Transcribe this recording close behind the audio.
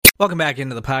Welcome back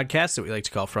into the podcast that we like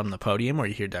to call From the Podium, where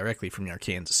you hear directly from your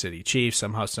Kansas City Chiefs.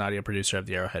 I'm host and audio producer of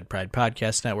the Arrowhead Pride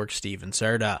Podcast Network, Steven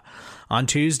Serta. On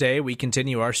Tuesday, we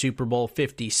continue our Super Bowl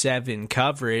 57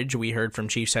 coverage. We heard from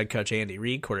Chiefs head coach Andy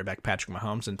Reid, quarterback Patrick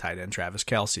Mahomes, and tight end Travis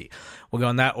Kelce. We'll go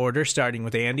in that order, starting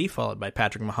with Andy, followed by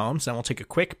Patrick Mahomes. Then we'll take a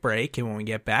quick break, and when we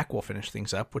get back, we'll finish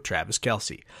things up with Travis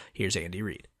Kelce. Here's Andy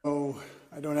Reid. Oh,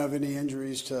 I don't have any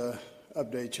injuries to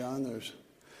update you on.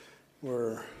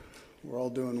 We're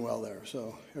all doing well there.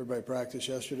 So everybody practiced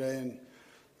yesterday, and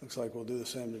looks like we'll do the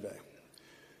same today.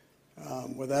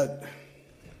 With that,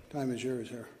 time is yours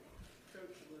here. Coach,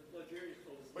 Legarius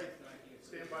told us last night.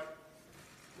 Stand by.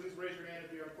 Please raise your hand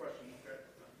if you have a question. Okay.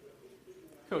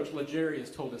 Coach,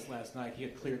 Legarius told us last night he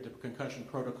had cleared the concussion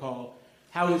protocol.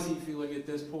 How is he feeling at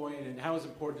this point, and how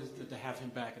important is it to have him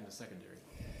back in the secondary?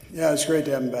 Yeah, it's great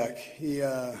to have him back. He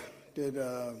did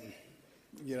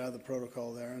get out of the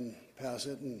protocol there and pass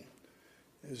it, and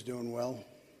is doing well,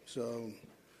 so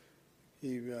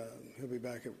he'll be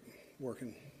back at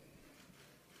working.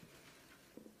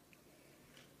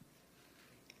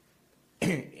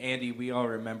 Andy, we all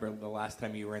remember the last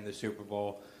time you were in the Super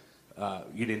Bowl.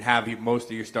 You didn't have most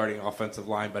of your starting offensive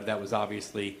line, but that was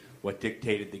obviously what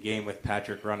dictated the game with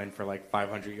Patrick running for like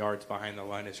 500 yards behind the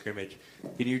line of scrimmage.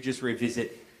 Can you just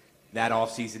revisit that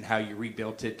offseason, how you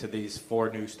rebuilt it to these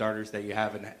 4 new starters that you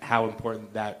have, and how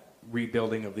important that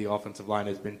rebuilding of the offensive line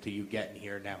has been to you getting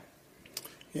here now?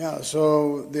 Yeah,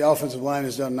 so the offensive line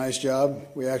has done a nice job.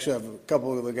 We actually have a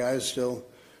couple of the guys still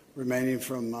remaining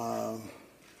from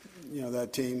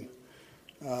that team,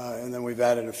 and then we've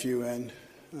added a few in.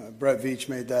 Brett Veach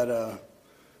made that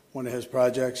one of his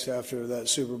projects after that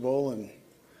Super Bowl and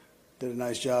did a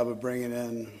nice job of bringing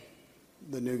in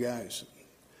the new guys.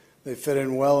 They fit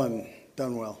in well and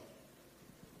done well.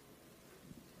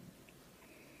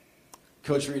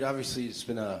 Coach Reid, obviously it's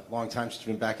been a long time since you've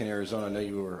been back in Arizona. I know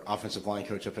you were offensive line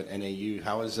coach up at NAU.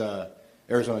 How has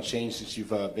Arizona changed since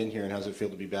you've been here, and how does it feel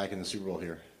to be back in the Super Bowl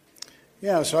here?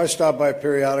 Yeah, so I stop by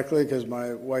periodically because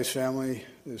my wife's family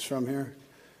is from here.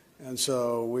 And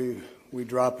so we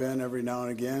drop in every now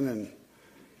and again, and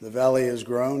the valley has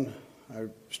grown. I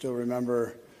still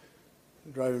remember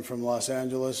driving from Los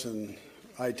Angeles, and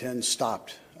I-10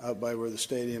 stopped out by where the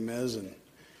stadium is, and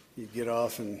you get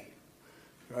off and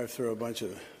drive through a bunch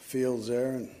of fields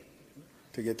there and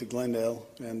to get to Glendale,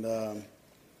 and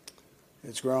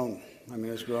it's grown. I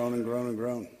mean, it's grown and grown and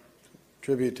grown.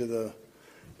 Tribute to the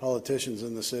politicians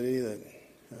in the city that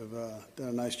have done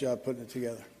a nice job putting it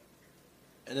together.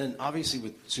 And then obviously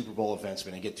with Super Bowl events,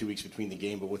 I get 2 weeks between the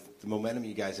game, but with the momentum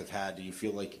you guys have had, do you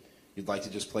feel like you'd like to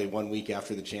just play 1 week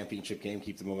after the championship game,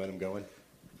 keep the momentum going?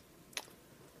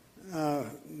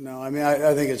 No, I mean,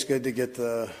 I think it's good to get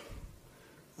the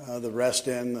rest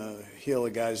in, heal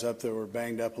the guys up that were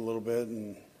banged up a little bit,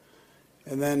 and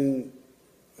then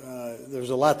there's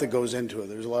a lot that goes into it.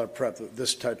 There's a lot of prep,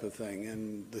 this type of thing,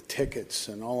 and the tickets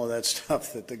and all of that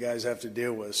stuff that the guys have to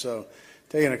deal with. So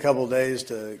taking a couple of days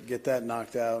to get that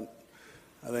knocked out,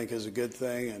 I think, is a good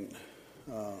thing, and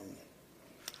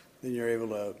then you're able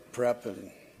to prep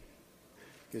and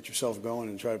get yourself going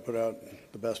and try to put out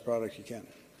the best product you can.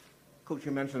 Coach,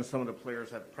 you mentioned some of the players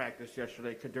that practiced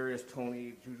yesterday. Kadarius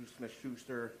Toney, Juju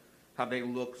Smith-Schuster, how they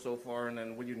look so far, and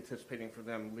then what are you anticipating for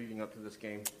them leading up to this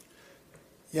game?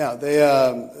 Yeah,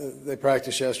 they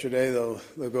practiced yesterday.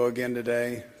 They'll go again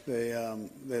today.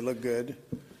 They look good,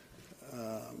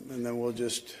 and then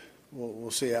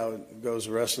we'll see how it goes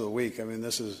the rest of the week. I mean,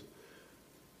 this is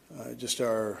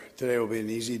today will be an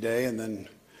easy day, and then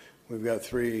we've got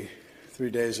three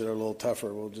days that are a little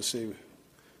tougher. We'll just see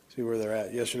where they're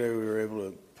at. Yesterday we were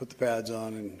able to put the pads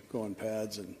on and go on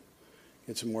pads and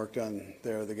get some work done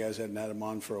there. The guys hadn't had them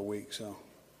on for a week, so.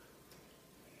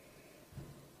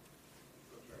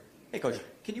 Hey, Coach,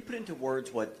 can you put into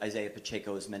words what Isaiah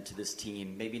Pacheco has meant to this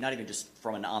team, maybe not even just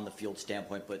from an on-the-field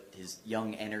standpoint, but his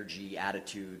young energy,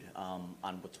 attitude on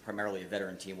what's primarily a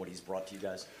veteran team, what he's brought to you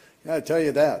guys? Yeah, I tell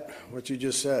you that, what you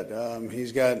just said.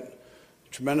 He's got a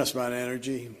tremendous amount of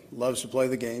energy, loves to play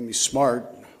the game. He's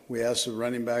smart. We asked the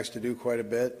running backs to do quite a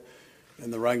bit in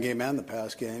the run game and the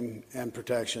pass game and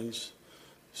protections.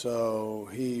 So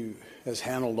he has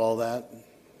handled all that,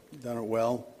 done it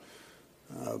well.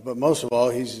 But most of all,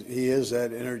 he is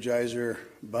that energizer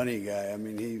bunny guy. I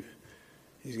mean,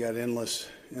 he's got endless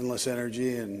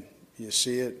energy, and you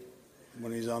see it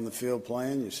when he's on the field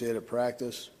playing. You see it at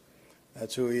practice.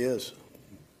 That's who he is.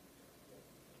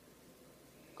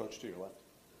 Coach, to your left.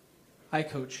 Hi,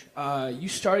 Coach. You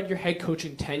started your head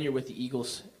coaching tenure with the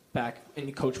Eagles back, and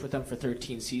you coached with them for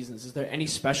 13 seasons. Is there any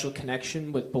special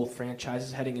connection with both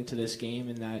franchises heading into this game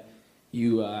in that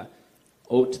you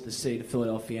owed to the city of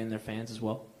Philadelphia and their fans as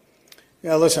well?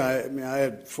 Yeah, listen, I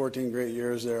had 14 great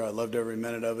years there. I loved every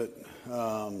minute of it.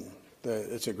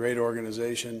 It's a great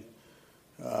organization.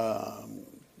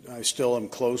 I still am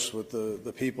close with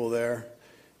the people there.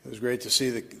 It was great to see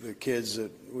the kids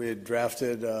that we had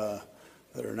drafted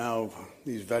that are now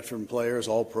these veteran players,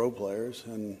 all pro players,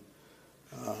 and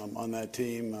on that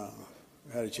team. I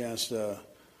had a chance to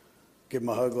give them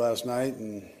a hug last night,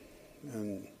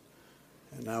 and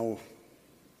now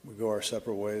we go our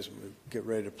separate ways and we get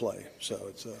ready to play. So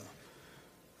it's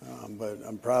but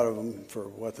I'm proud of them for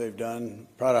what they've done.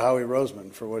 Proud of Howie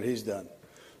Roseman for what he's done.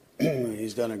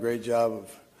 He's done a great job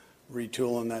of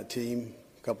retooling that team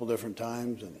a couple different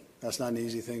times, and that's not an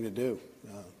easy thing to do.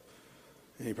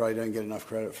 And he probably doesn't get enough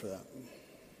credit for that.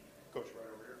 Coach, right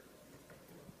over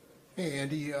here. Hey,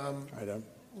 Andy. Right on.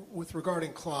 With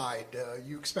regarding Clyde,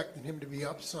 you expecting him to be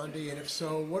up Sunday, and if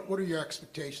so, what are your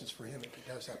expectations for him if he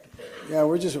does have to play? Yeah,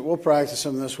 we'll practice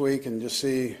him this week and just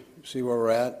see where we're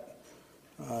at.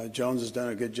 Jones has done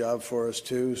a good job for us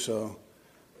too, so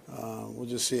we'll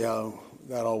just see how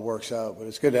that all works out. But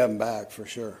it's good to have him back for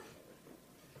sure.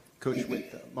 Coach,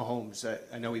 with Mahomes,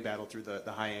 I know he battled through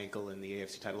the high ankle in the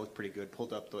AFC title, looked pretty good,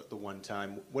 pulled up the one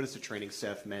time. What has the training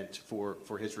staff meant for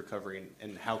his recovery,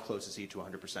 and how close is he to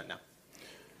 100% now?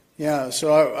 Yeah,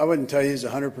 so I wouldn't tell you he's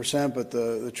 100%, but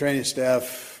the training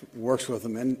staff works with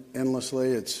him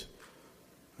endlessly.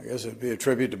 I guess it'd be a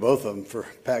tribute to both of them for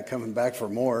Pat coming back for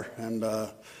more and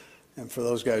for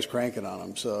those guys cranking on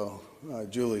him. So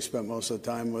Julie spent most of the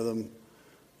time with him,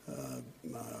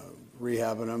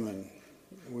 rehabbing him, and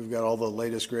we've got all the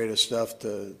latest, greatest stuff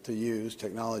to use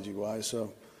technology-wise.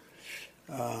 So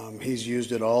he's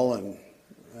used it all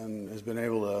and has been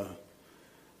able to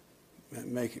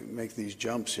make these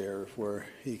jumps here where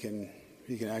he can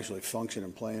actually function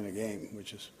and play in a game,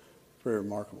 which is pretty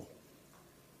remarkable.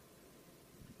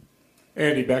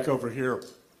 Andy, back over here.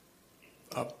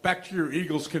 Back to your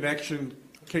Eagles connection.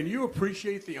 Can you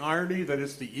appreciate the irony that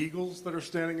it's the Eagles that are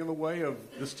standing in the way of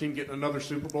this team getting another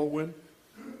Super Bowl win?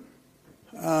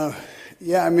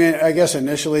 Yeah, I mean, I guess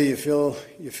initially you feel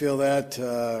that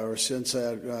or sense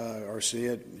that or see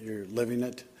it. You're living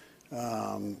it.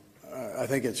 I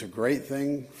think it's a great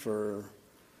thing for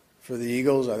the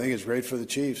Eagles. I think it's great for the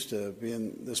Chiefs to be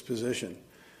in this position.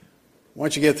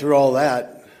 Once you get through all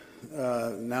that,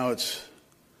 now it's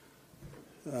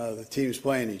the teams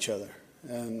playing each other,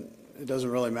 and it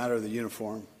doesn't really matter the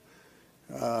uniform.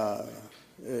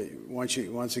 Once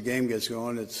the game gets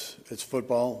going, it's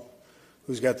football.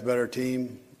 Who's got the better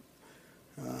team,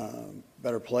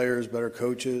 better players, better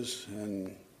coaches,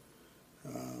 and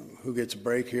who gets a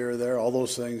break here or there. All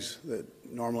those things that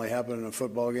normally happen in a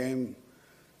football game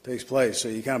takes place. So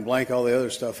you kind of blank all the other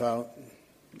stuff out.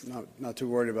 Not too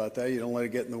worried about that. You don't let it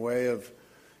get in the way of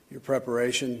your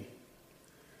preparation.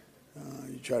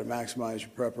 You try to maximize your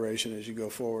preparation as you go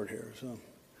forward here. So,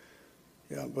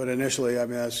 yeah, but initially, I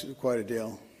mean, that's quite a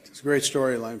deal. It's a great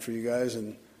storyline for you guys,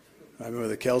 and I mean, with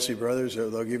the Kelce brothers,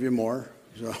 they'll give you more.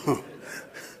 So.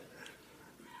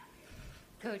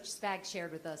 Coach Spags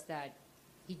shared with us that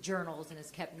he journals and has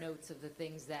kept notes of the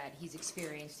things that he's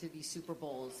experienced through these Super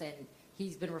Bowls, and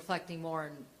he's been reflecting more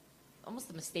on almost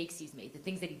the mistakes he's made, the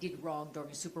things that he did wrong during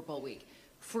a Super Bowl week.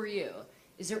 For you,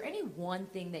 is there any one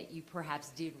thing that you perhaps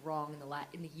did wrong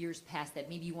in the years past that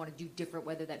maybe you want to do different,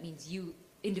 whether that means you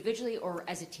individually or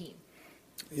as a team?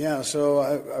 Yeah, so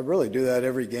I really do that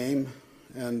every game,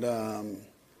 and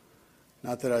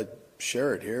not that I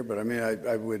share it here, but I mean,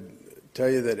 I would tell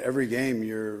you that every game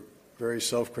you're very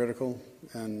self-critical,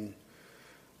 and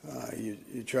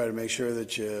you try to make sure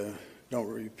that you don't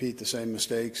repeat the same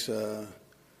mistakes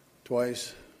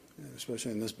twice,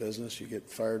 especially in this business. You get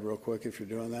fired real quick if you're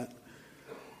doing that.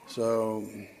 So,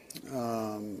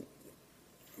 I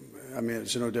mean,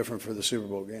 it's no different for the Super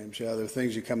Bowl games. Yeah, there are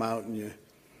things you come out and you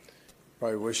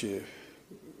probably wish you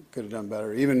could have done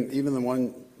better. Even the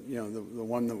one, the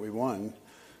one that we won,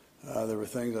 there were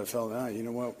things I felt, you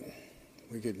know what,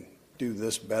 we could do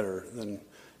this better than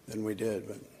we did.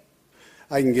 But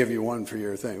I can give you one for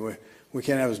your thing. We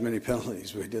can't have as many penalties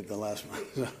as we did the last one.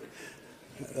 So,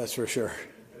 that's for sure.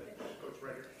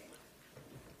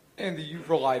 Andy, you've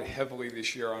relied heavily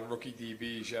this year on rookie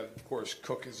DBs. You have, of course,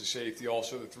 Cook as a safety,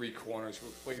 also the three corners who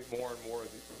have played more and more as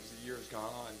the year's gone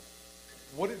on.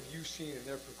 What have you seen in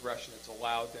their progression that's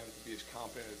allowed them to be as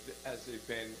competent as they've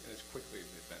been and as quickly as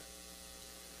they've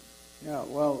been? Yeah,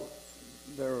 well,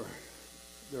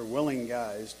 they're willing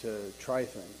guys to try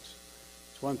things.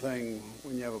 It's one thing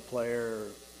when you have a player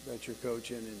that you're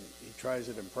coaching and he tries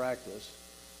it in practice,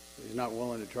 but he's not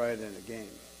willing to try it in a game.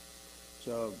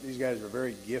 So these guys are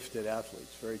very gifted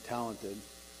athletes, very talented,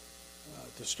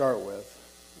 to start with.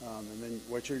 And then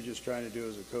what you're just trying to do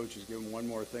as a coach is give them one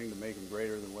more thing to make them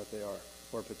greater than what they are,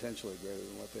 or potentially greater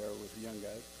than what they are with the young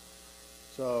guys.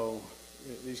 So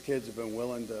these kids have been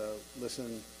willing to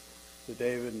listen to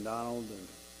David and Donald and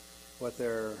what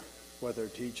they're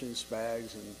teaching,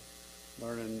 Spags, and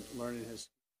learning his.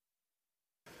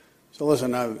 So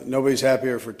listen, nobody's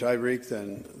happier for Tyreek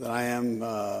than I am.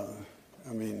 I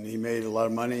mean, he made a lot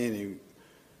of money and he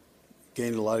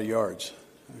gained a lot of yards.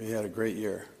 I mean, he had a great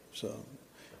year. So,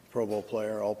 Pro Bowl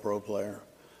player, All-Pro player.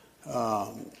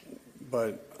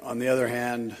 But on the other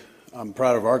hand, I'm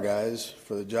proud of our guys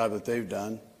for the job that they've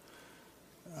done.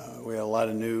 We had a lot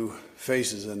of new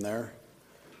faces in there,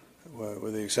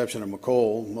 with the exception of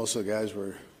McCole. Most of the guys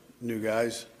were new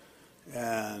guys,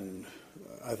 and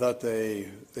I thought they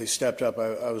stepped up.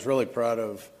 I was really proud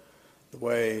of the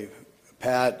way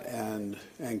Pat and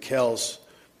Kelce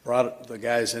brought the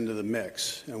guys into the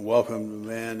mix and welcomed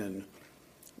them in,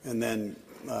 and then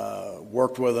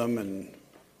worked with them and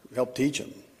helped teach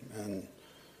them. And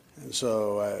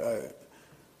so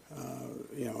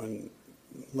and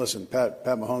listen, Pat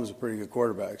Mahomes is a pretty good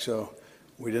quarterback, so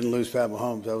we didn't lose Pat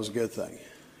Mahomes. That was a good thing.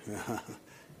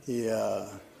 He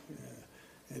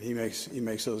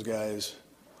makes those guys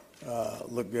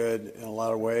look good in a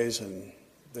lot of ways, and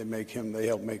they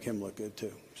help make him look good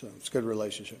too. So it's a good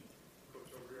relationship. Coach,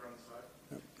 over here on the side.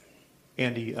 Yep.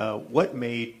 Andy, what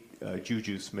made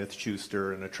Juju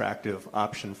Smith-Schuster an attractive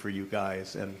option for you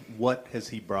guys, and what has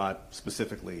he brought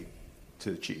specifically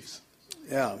to the Chiefs?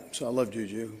 Yeah, so I love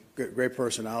Juju. Great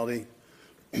personality.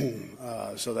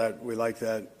 So that we like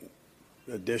that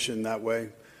addition that way.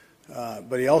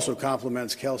 But he also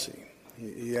complements Kelce.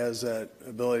 He has that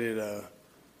ability to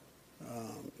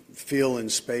feel in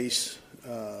space,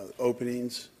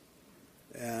 openings,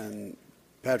 and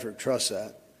Patrick trusts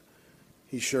that.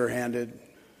 He's sure-handed.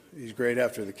 He's great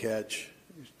after the catch.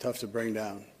 He's tough to bring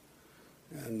down,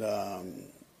 and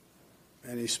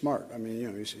he's smart. I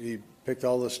mean, he picked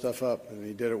all this stuff up and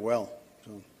he did it well.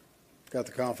 So, got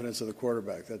the confidence of the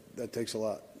quarterback. That takes a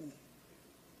lot.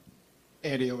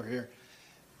 Andy over here.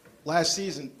 Last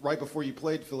season, right before you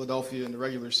played Philadelphia in the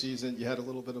regular season, you had a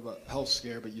little bit of a health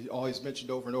scare, but you always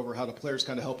mentioned over and over how the players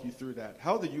kind of help you through that.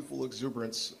 How the youthful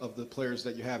exuberance of the players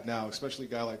that you have now, especially a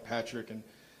guy like Patrick and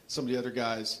some of the other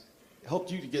guys,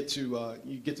 helped you to get to a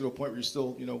point where you're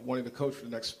still wanting to coach for the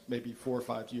next maybe 4 or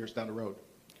 5 years down the road?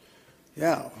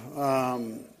 Yeah,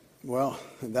 well,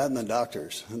 that and the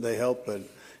doctors, they help, but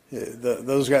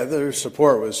those guys, their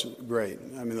support was great.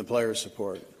 I mean, the players'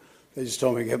 support. They just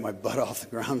told me to get my butt off the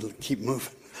ground and keep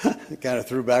moving. Kind of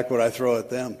threw back what I throw at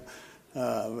them.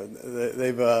 But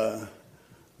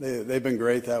they've been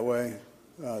great that way.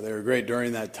 They were great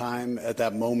during that time. At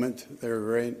that moment, they were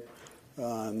great.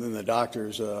 And then the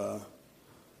doctors,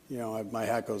 my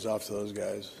hat goes off to those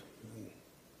guys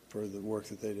for the work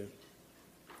that they do.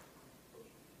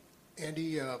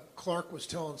 Andy, Clark was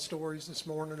telling stories this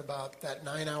morning about that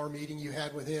 9-hour meeting you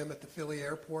had with him at the Philly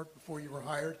airport before you were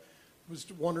hired. Was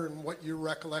wondering what your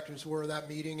recollections were of that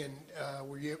meeting, and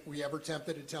were you ever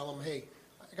tempted to tell him, hey,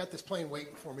 I got this plane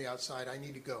waiting for me outside, I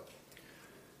need to go?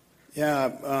 Yeah,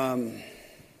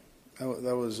 that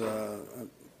was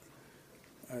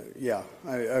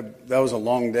that was a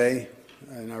long day,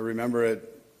 and I remember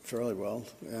it fairly well.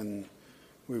 And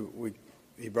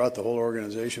he brought the whole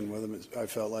organization with him, I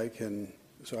felt like, and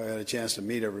so I had a chance to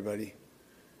meet everybody.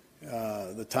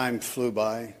 The time flew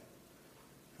by.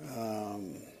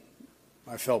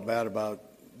 I felt bad about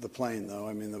the plane, though.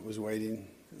 I mean, that was waiting.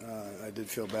 I did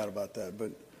feel bad about that,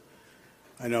 but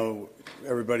I know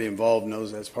everybody involved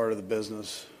knows that's part of the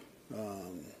business.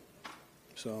 And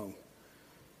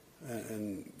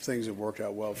things have worked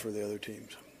out well for the other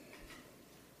teams.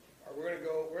 All right,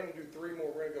 we're going to do 3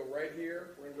 more. We're going to go right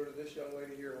here. We're going to go to this young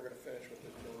lady here, and we're going to finish with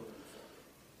this gentleman.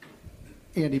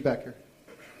 Andy Becker.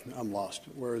 I'm lost.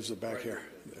 Where is it back right here?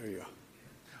 There you go.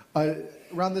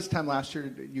 Around this time last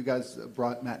year, you guys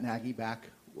brought Matt Nagy back.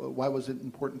 Why was it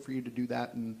important for you to do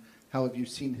that, and how have you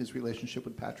seen his relationship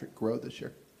with Patrick grow this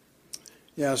year?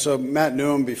 Yeah, so Matt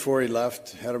knew him before he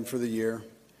left, had him for the year,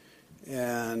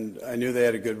 and I knew they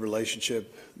had a good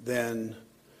relationship then.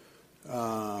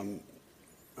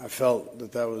 I felt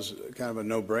that was kind of a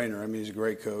no-brainer. I mean, he's a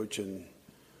great coach, and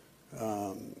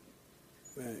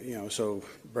so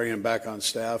bringing him back on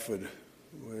staff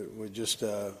would just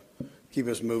keep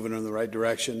us moving in the right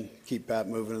direction, keep Pat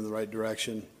moving in the right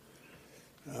direction.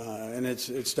 And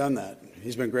it's done that.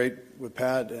 He's been great with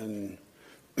Pat, and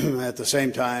at the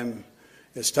same time,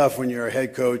 it's tough when you're a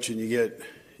head coach and you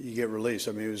get released.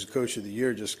 I mean, he was coach of the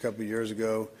year just a couple of years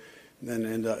ago, and then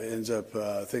ends up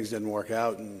things didn't work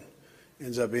out, and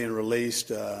ends up being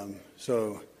released.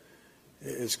 So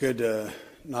it's good to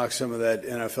knock some of that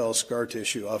NFL scar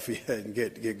tissue off your head and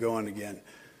get going again.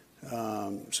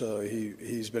 So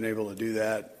he's been able to do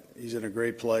that. He's in a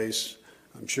great place.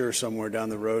 I'm sure somewhere down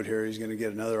the road here he's going to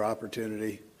get another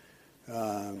opportunity.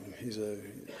 He's a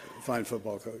fine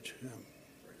football coach. Yeah.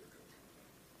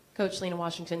 Coach Lena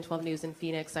Washington, 12 News in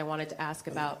Phoenix. I wanted to ask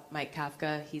about Mike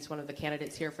Kafka. He's one of the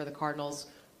candidates here for the Cardinals.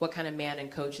 What kind of man and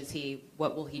coach is he?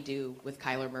 What will he do with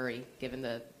Kyler Murray, given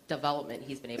the development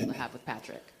he's been able to have with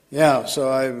Patrick? Yeah, so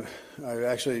I've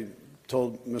actually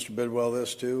told Mr. Bidwell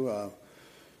this too.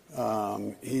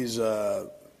 He's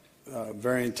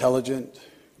very intelligent,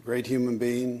 great human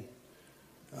being,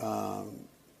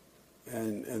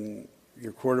 and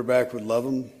your quarterback would love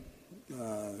him.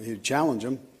 He'd challenge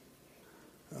him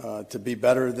to be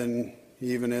better than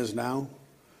he even is now,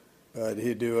 but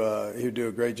he'd do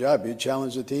a great job. He'd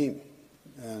challenge the team,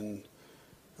 and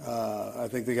I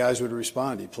think the guys would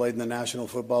respond. He played in the National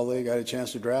Football League. I had a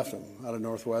chance to draft him out of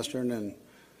Northwestern, and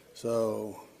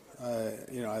so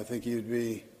I think he'd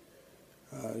be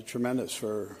tremendous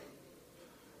for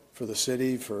the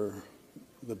city, for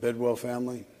the Bidwell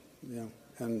family,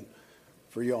 and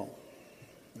for y'all.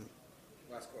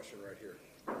 Last question right here.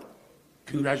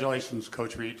 Congratulations,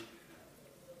 Coach Reid.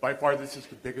 By far, this is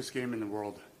the biggest game in the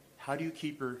world. How do you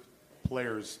keep your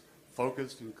players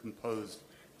focused and composed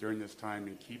during this time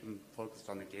and keep them focused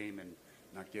on the game and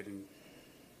not getting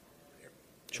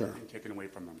everything taken away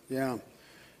from them? Yeah.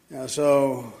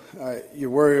 So you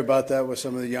worry about that with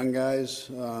some of the young guys.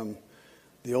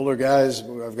 The older guys,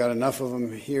 I've got enough of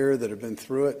them here that have been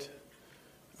through it.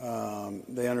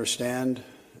 They understand,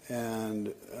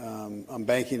 and I'm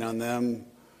banking on them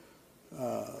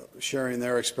sharing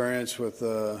their experience with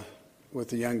the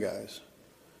young guys.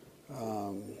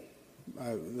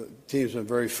 The team's been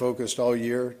very focused all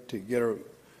year to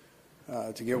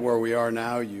get where we are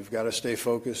now. You've got to stay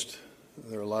focused.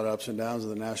 There are a lot of ups and downs in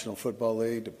the National Football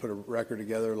League. To put a record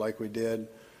together like we did,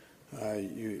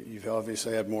 you've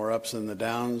obviously had more ups than the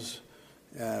downs.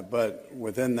 But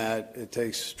within that, it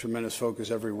takes tremendous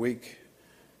focus every week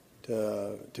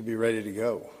to be ready to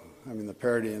go. I mean, the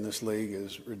parity in this league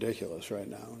is ridiculous right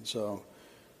now. And so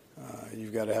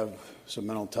you've got to have some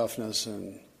mental toughness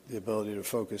and the ability to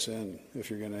focus in if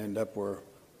you're going to end up where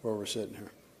we're sitting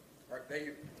here. All right, thank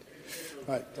you.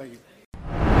 All right, thank you.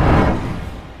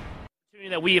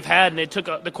 That we have had, and it took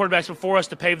the quarterbacks before us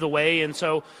to pave the way. And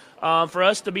so for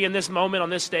us to be in this moment on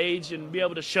this stage and be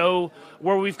able to show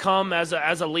where we've come as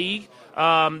a league,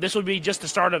 this would be just the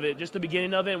start of it, just the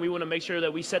beginning of it, and we want to make sure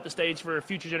that we set the stage for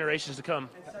future generations to come.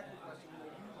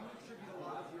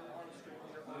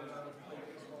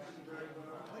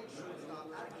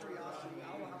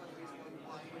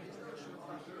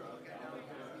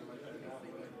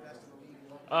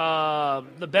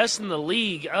 The best in the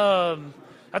league.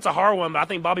 That's a hard one, but I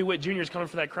think Bobby Witt Jr. is coming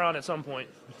for that crown at some point.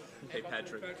 Hey,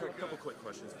 Patrick, a couple quick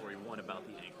questions for you. One about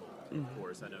the ankle, of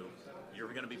course. I know you're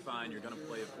going to be fine. You're going to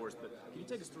play, of course. But can you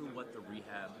take us through what the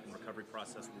rehab and recovery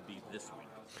process will be this week?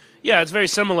 Yeah, it's very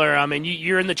similar. I mean,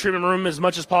 you're in the treatment room as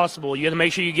much as possible. You have to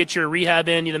make sure you get your rehab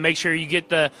in. You have to make sure you get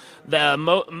the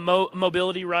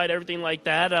mobility right, everything like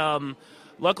that.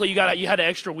 Luckily, you had an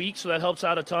extra week, so that helps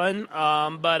out a ton.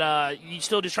 But you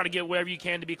still just try to get wherever you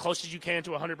can to be close as you can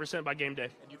to 100% by game day.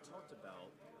 And you've talked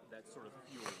about that sort of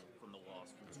fuel from the loss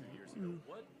from 2 years ago.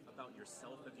 What about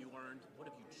yourself have you learned? What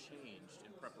have you changed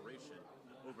in preparation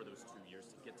over those 2 years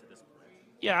to get to this point?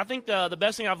 Yeah, I think the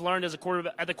best thing I've learned as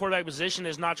at the quarterback position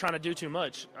is not trying to do too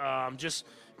much.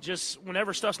 Just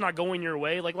whenever stuff's not going your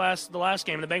way, like the last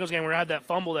game, the Bengals game where I had that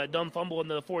dumb fumble in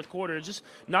the fourth quarter, just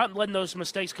not letting those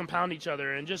mistakes compound each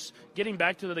other and just getting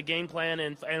back to the game plan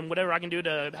and whatever I can do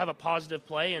to have a positive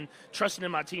play and trusting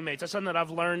in my teammates. That's something that I've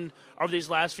learned over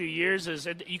these last few years is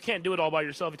you can't do it all by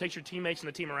yourself. It takes your teammates and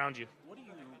the team around you. What do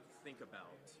you think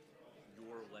about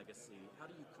your legacy? How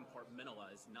do you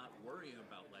compartmentalize not worrying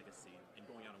about legacy and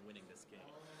going out and winning this game?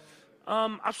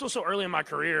 I'm still so early in my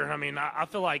career. I mean, I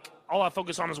feel like all I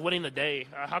focus on is winning the day.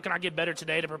 How can I get better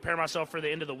today to prepare myself for the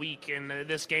end of the week and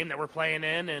this game that we're playing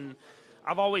in? And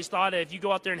I've always thought if you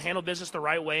go out there and handle business the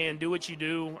right way and do what you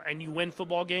do and you win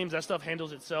football games, that stuff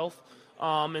handles itself.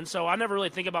 And so I never really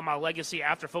think about my legacy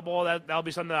after football. That'll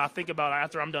be something that I think about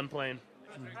after I'm done playing.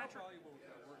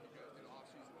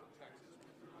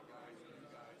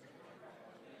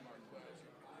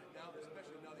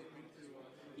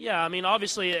 Yeah, I mean,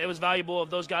 obviously it was valuable of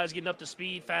those guys getting up to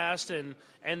speed fast and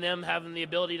them having the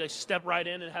ability to step right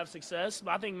in and have success.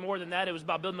 But I think more than that, it was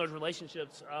about building those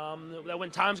relationships. That when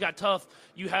times got tough,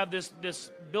 you have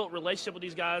this built relationship with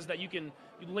these guys that you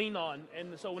lean on.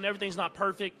 And so when everything's not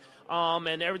perfect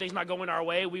and everything's not going our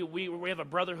way, we have a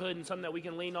brotherhood and something that we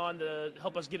can lean on to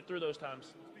help us get through those times.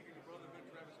 Speaking of brotherhood,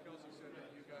 Travis Kelce said that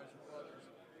you guys were brothers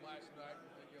last night,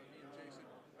 he and Jason.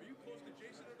 Are you close to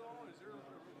Jason at all? Is there a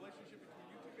relationship between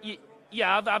you two guys?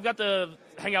 Yeah, I've got to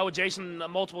hang out with Jason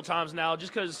multiple times now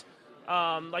just because,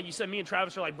 like you said, me and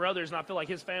Travis are like brothers, and I feel like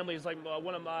his family is like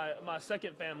one of my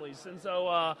second families. And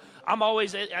so I'm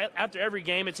always, after every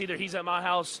game, it's either he's at my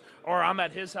house or I'm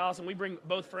at his house, and we bring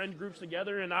both friend groups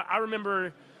together. And I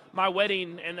remember my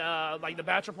wedding and like the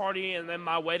bachelor party and then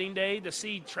my wedding day to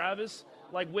see Travis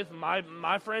like with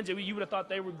my friends, you would have thought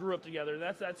they grew up together.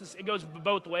 That's just, it goes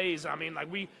both ways. I mean, like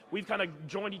we've kind of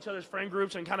joined each other's friend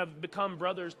groups and kind of become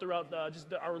brothers throughout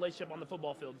our relationship on the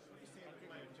football field.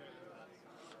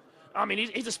 I mean,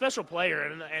 he's a special player,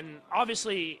 and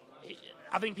obviously,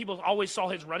 I think people always saw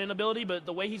his running ability, but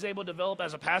the way he's able to develop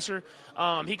as a passer,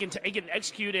 he can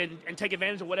execute and take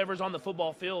advantage of whatever's on the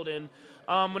football field. And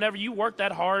whenever you work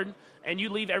that hard and you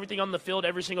leave everything on the field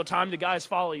every single time, the guys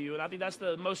follow you. And I think that's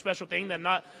the most special thing that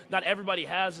not everybody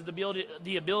has, is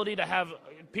the ability to have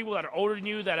people that are older than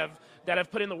you that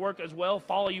have put in the work as well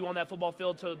follow you on that football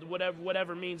field to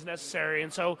whatever means necessary.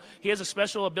 And so he has a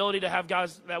special ability to have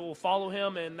guys that will follow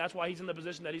him, and that's why he's in the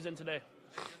position that he's in today.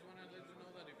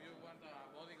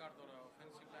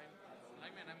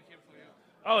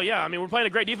 Oh, yeah. I mean, we're playing a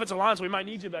great defensive line, so we might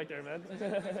need you back there, man.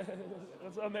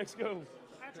 What's up, next go?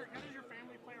 Patrick, how does your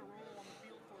family play a role on the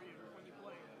field for you when you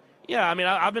play? Yeah, I mean,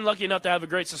 I've been lucky enough to have a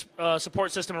great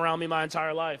support system around me my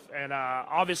entire life. And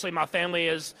obviously my family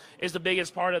is the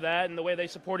biggest part of that, and the way they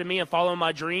supported me and following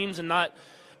my dreams and not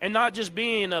just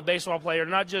being a baseball player,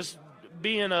 not just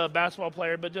being a basketball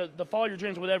player, but to follow your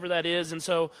dreams, whatever that is. And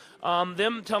so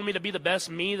them telling me to be the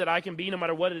best me that I can be no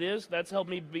matter what it is, that's helped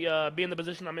me be in the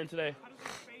position I'm in today. How does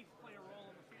your faith play a role on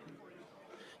the field for you?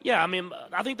 Yeah, I mean,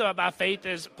 I think that my faith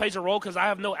plays a role because I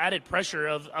have no added pressure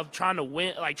of trying to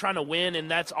win,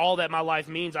 and that's all that my life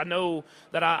means. I know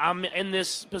that I'm in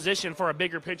this position for a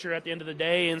bigger picture at the end of the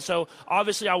day, and so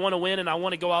obviously I want to win and I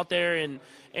want to go out there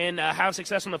and have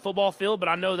success on the football field, but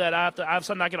I know that I have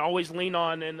something I can always lean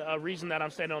on and a reason that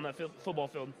I'm standing on that football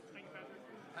field.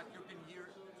 Pat, you've been here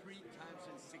 3 times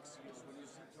in 6 years. When you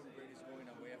see Tom Brady's going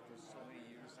away after so many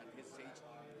years at his age,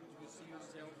 do you see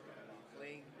yourself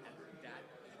playing at that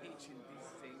age in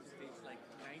these same stage, like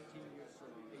 19 years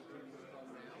or 18 years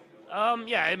from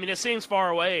now? Yeah, I mean, it seems far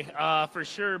away for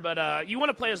sure, but you want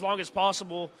to play as long as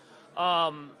possible.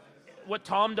 What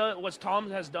Tom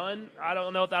has done, I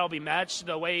don't know if that'll be matched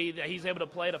the way that he's able to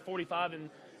play at a 45. And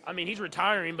I mean, he's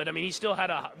retiring, but I mean, he still had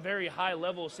a very high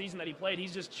level season that he played.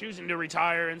 He's just choosing to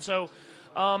retire, and so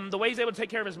the way he's able to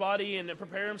take care of his body and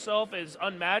prepare himself is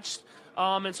unmatched.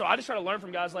 And so I just try to learn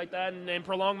from guys like that and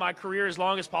prolong my career as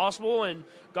long as possible. And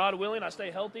God willing, I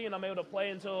stay healthy and I'm able to play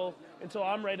until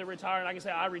I'm ready to retire. And I can say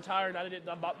I retired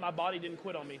and my body didn't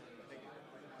quit on me.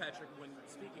 Patrick, when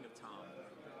speaking of Tom,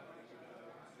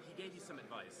 he gave you some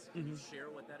advice. Can you share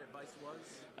what that advice was?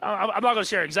 I'm not going to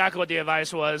share exactly what the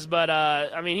advice was, but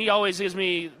I mean, he always gives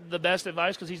me the best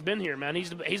advice because he's been here, man. He's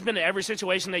been in every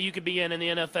situation that you could be in the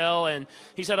NFL, and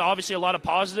he's had obviously a lot of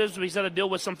positives, but he's had to deal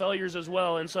with some failures as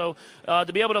well. And so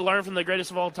to be able to learn from the greatest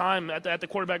of all time at the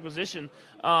quarterback position,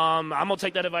 I'm going to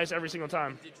take that advice every single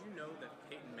time. Did you know that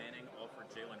Peyton Manning offered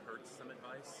Jalen Hurts some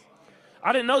advice?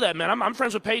 I didn't know that, man. I'm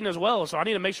friends with Peyton as well, so I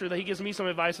need to make sure that he gives me some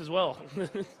advice as well.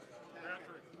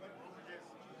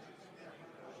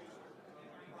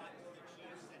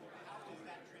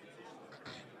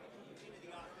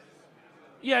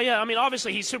 Yeah. I mean,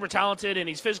 obviously he's super talented and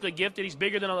he's physically gifted. He's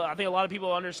bigger than I think a lot of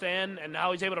people understand, and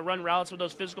how he's able to run routes with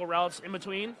those physical routes in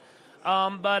between.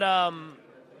 But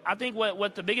I think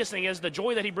what the biggest thing is the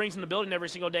joy that he brings in the building every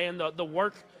single day, and the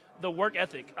work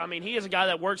ethic. I mean, he is a guy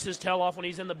that works his tail off when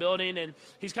he's in the building, and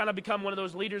he's kind of become one of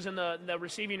those leaders in the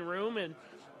receiving room. And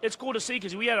it's cool to see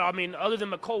because other than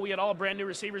McCole, we had all brand new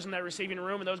receivers in that receiving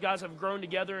room, and those guys have grown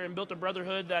together and built a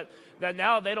brotherhood that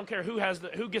now they don't care who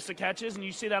gets the catches, and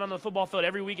you see that on the football field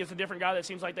every week. It's a different guy that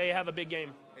seems like they have a big game.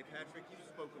 Hey, Patrick, you've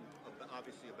spoken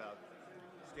obviously about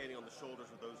standing on the shoulders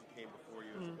of those who came before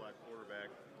you as a black quarterback.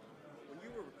 When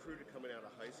you were recruited coming out of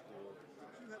high school,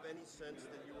 did you have any sense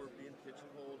that you were being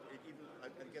pigeonholed? Even I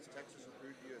guess Texas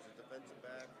recruited you as a defensive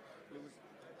back.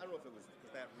 I don't know if it was for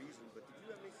that reason, but did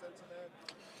you have any sense of that?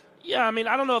 Yeah, I mean,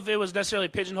 I don't know if it was necessarily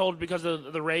pigeonholed because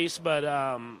of the race, but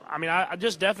I mean, I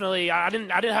just definitely I didn't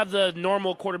have the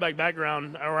normal quarterback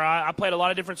background, or I played a lot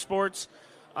of different sports.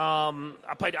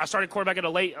 I started quarterback at a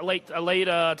late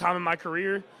time in my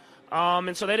career,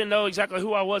 and so they didn't know exactly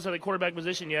who I was at the quarterback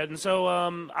position yet. And so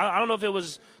I don't know if it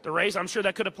was the race. I'm sure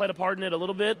that could have played a part in it a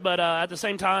little bit, but at the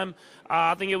same time,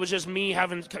 I think it was just me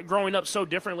growing up so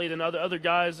differently than other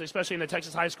guys, especially in the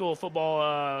Texas high school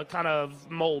football kind of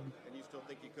mold.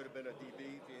 Think you could have been a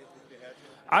DB if you had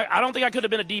to? I don't think I could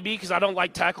have been a DB because I don't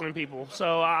like tackling people.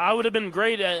 So I would have been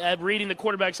great at reading the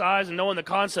quarterback's eyes and knowing the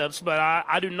concepts, but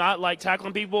I do not like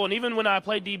tackling people. And even when I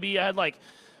played DB, I had like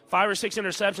 5 or 6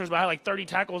 interceptions, but I had like 30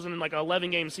 tackles in like an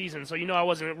 11-game season. So I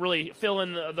wasn't really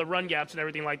filling the run gaps and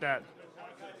everything like that.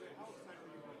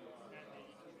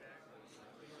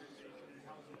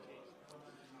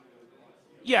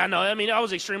 Yeah, no, I mean, I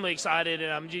was extremely excited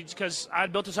because I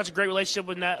had built such a great relationship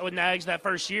with Nags that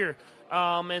first year.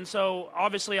 And so,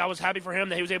 obviously, I was happy for him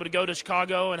that he was able to go to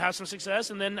Chicago and have some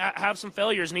success and then have some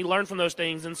failures, and he learned from those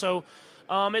things. And so,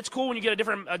 it's cool when you get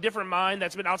a different mind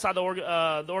that's been outside the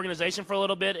organization for a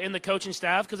little bit in the coaching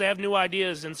staff because they have new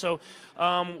ideas. And so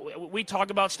we talk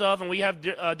about stuff and we have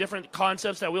different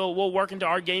concepts that we'll work into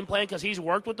our game plan because he's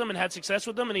worked with them and had success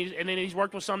with them, and then he's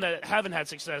worked with some that haven't had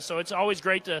success. So it's always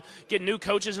great to get new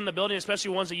coaches in the building,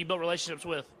 especially ones that you built relationships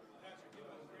with.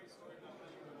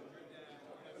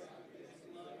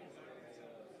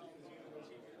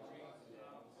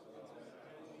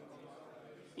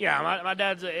 Yeah, my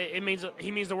dad's. He means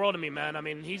the world to me, man. I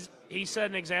mean, he set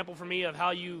an example for me of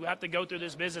how you have to go through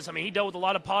this business. I mean, he dealt with a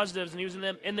lot of positives, and he was in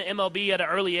the MLB at an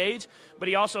early age, but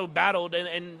he also battled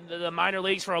in the minor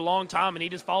leagues for a long time, and he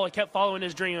just kept following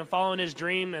his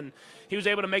dream, and he was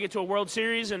able to make it to a World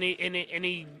Series, and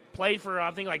he played for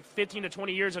I think like 15 to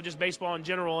 20 years of just baseball in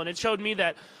general, and it showed me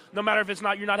that no matter if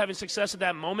you're not having success at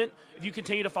that moment, if you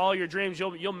continue to follow your dreams,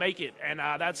 you'll make it, and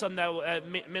that's something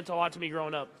that meant a lot to me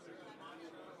growing up.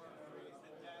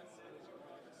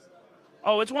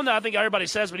 Oh, it's one that I think everybody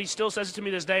says, but he still says it to me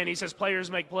this day, and he says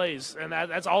players make plays. And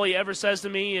that's all he ever says to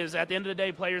me is at the end of the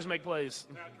day, players make plays.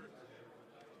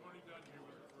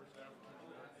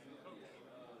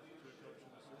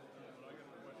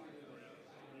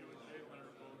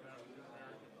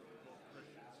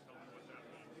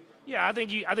 Yeah, I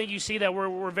think you see that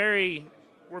we're very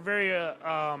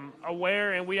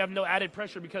aware, and we have no added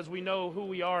pressure because we know who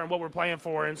we are and what we're playing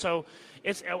for. And so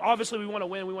it's obviously we want to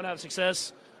win, we want to have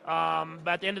success. But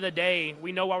at the end of the day,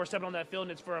 we know why we're stepping on that field,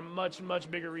 and it's for a much, much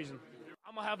bigger reason.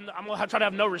 I'm gonna try to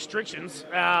have no restrictions.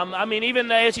 I mean, even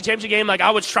the AFC Championship game, like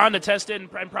I was trying to test it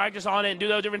and practice on it and do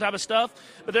those different type of stuff.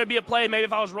 But there'd be a play, maybe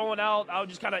if I was rolling out, I would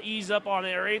just kind of ease up on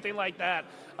it or anything like that.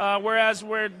 Whereas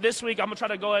this week, I'm gonna try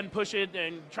to go ahead and push it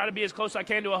and try to be as close as I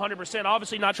can to 100%.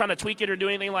 Obviously, not trying to tweak it or do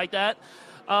anything like that.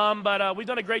 But we've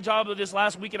done a great job of this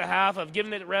last week and a half of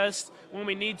giving it rest when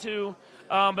we need to.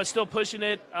 But still pushing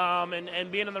it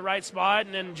and being in the right spot.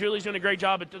 And then Julie's doing a great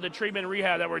job at the treatment and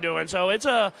rehab that we're doing. So it's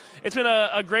been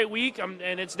a great week, and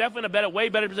it's definitely in a way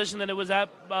better position than it was at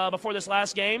before this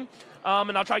last game.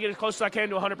 And I'll try to get as close as I can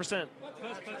to 100%.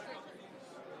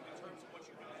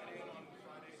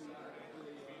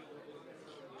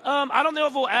 I don't know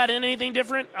if we'll add in anything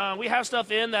different. We have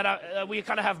stuff in that we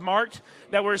kind of have marked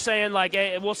that we're saying, like,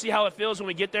 hey, we'll see how it feels when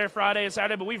we get there Friday and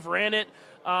Saturday, but we've ran it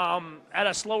at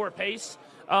a slower pace.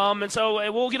 And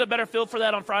so we'll get a better feel for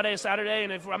that on Friday and Saturday,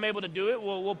 and if I'm able to do it,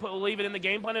 we'll leave it in the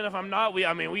game plan, and if I'm not, we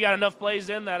got enough plays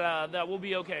in that we'll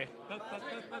be okay.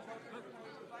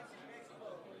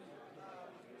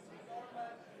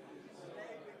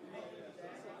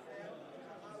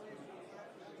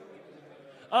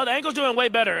 Oh, the ankle's doing way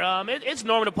better. It's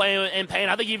normal to play in pain.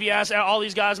 I think if you ask all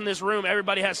these guys in this room,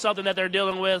 everybody has something that they're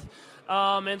dealing with.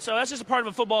 And so that's just a part of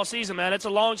a football season, man. It's a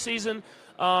long season.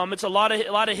 It's a lot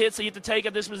of hits that you have to take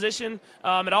at this position,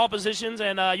 at all positions,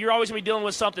 and you're always going to be dealing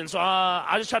with something. So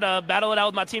I just try to battle it out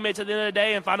with my teammates at the end of the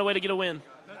day and find a way to get a win.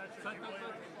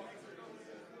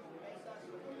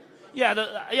 Yeah,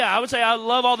 I would say I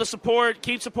love all the support.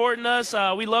 Keep supporting us.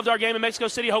 We loved our game in Mexico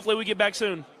City. Hopefully we get back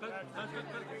soon.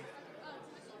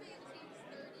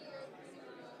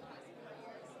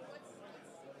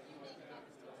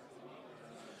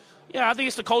 Yeah, I think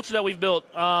it's the culture that we've built.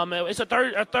 It's a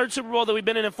third Super Bowl that we've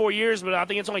been in 4 years, but I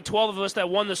think it's only 12 of us that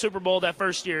won the Super Bowl that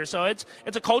first year. So it's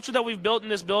a culture that we've built in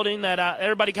this building that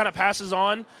everybody kind of passes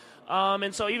on.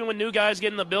 And so even when new guys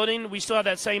get in the building, we still have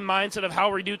that same mindset of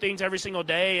how we do things every single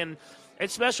day. And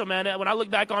it's special, man. When I look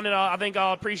back on it, I think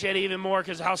I'll appreciate it even more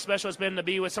because how special it's been to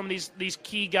be with some of these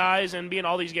key guys and be in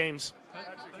all these games.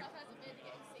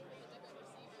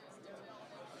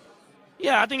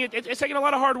 Yeah, I think it's taken a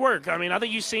lot of hard work. I mean, I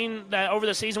think you've seen that over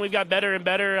the season we've got better and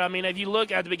better. I mean, if you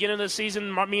look at the beginning of the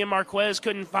season, me and Marquez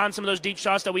couldn't find some of those deep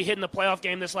shots that we hit in the playoff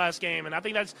game this last game, and I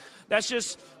think that's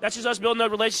just us building a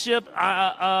relationship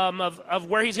of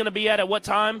where he's going to be at what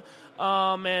time.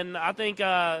 And I think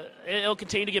it'll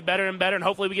continue to get better and better, and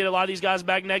hopefully we get a lot of these guys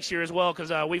back next year as well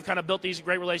because we've kind of built these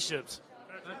great relationships.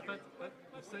 But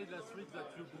you said last week that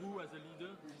you grew as a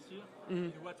leader this year. Mm-hmm.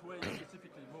 In what way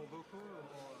specifically? More vocal or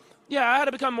more? Yeah, I had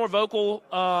to become more vocal.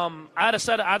 I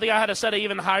think I had to set an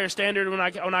even higher standard when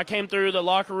I came through the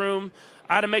locker room.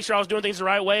 I had to make sure I was doing things the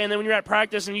right way. And then when you're at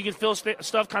practice and you can feel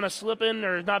stuff kind of slipping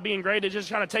or not being great, it's just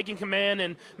kind of taking command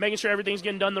and making sure everything's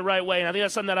getting done the right way. And I think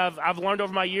that's something that I've learned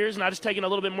over my years, and I've just taken a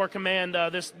little bit more command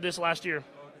this last year.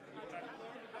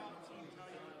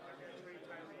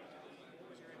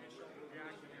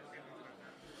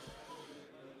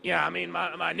 Yeah, I mean,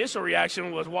 my initial reaction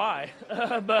was why,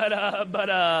 but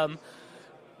I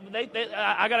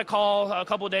got a call a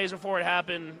couple of days before it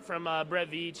happened from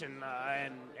Brett Veach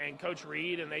and Coach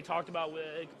Reid, and they talked about what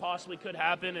it possibly could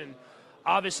happen. And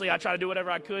obviously, I tried to do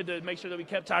whatever I could to make sure that we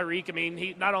kept Tyreek. I mean,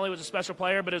 he not only was a special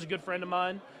player, but is a good friend of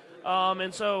mine,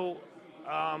 and so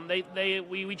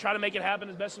we tried to make it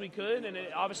happen as best as we could, and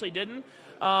it obviously didn't.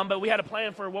 But we had a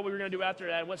plan for what we were going to do after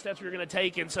that, and what steps we were going to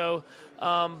take, and so.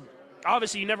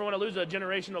 Obviously, you never want to lose a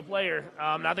generational player.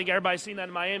 And I think everybody's seen that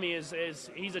in Miami is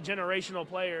he's a generational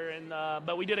player. And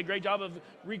but we did a great job of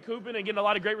recouping and getting a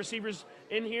lot of great receivers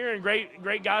in here and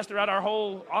great guys throughout our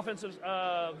whole offensive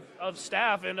of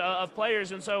staff and of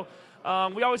players. And so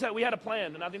we had a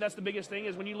plan. And I think that's the biggest thing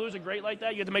is when you lose a great like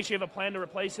that, you have to make sure you have a plan to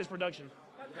replace his production.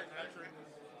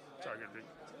 Sorry,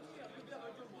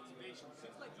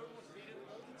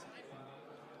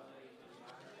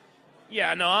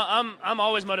 Yeah, no, I'm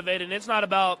always motivated. And it's not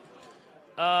about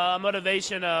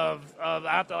motivation of I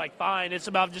have to find. It's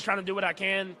about just trying to do what I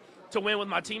can to win with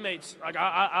my teammates. Like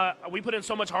we put in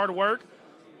so much hard work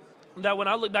that when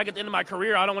I look back at the end of my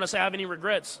career, I don't want to say I have any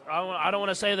regrets. I don't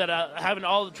want to say that having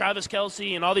all Travis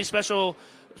Kelce and all these special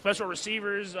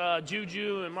receivers,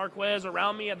 Juju and Marquez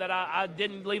around me, that I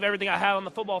didn't leave everything I had on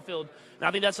the football field. And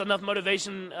I think that's enough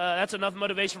motivation. That's enough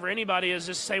motivation for anybody is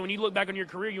just to say when you look back on your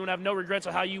career, you won't have no regrets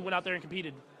of how you went out there and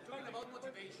competed.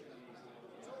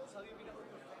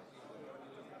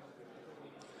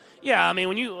 Yeah, I mean,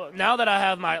 now that I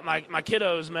have my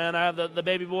kiddos, man, I have the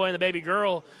baby boy and the baby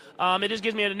girl, it just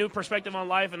gives me a new perspective on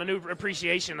life and a new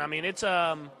appreciation. I mean, it's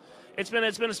been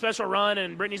a special run,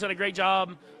 and Brittany's done a great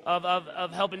job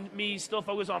of helping me still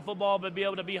focus on football but be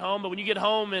able to be home. But when you get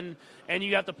home and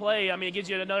you have to play, I mean, it gives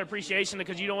you another appreciation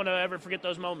because you don't want to ever forget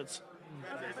those moments.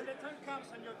 When the time comes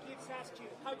and your kids ask you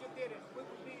how you did it, what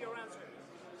would be your answer?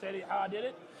 Say how I did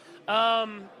it?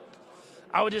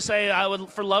 I would just say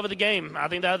for love of the game. I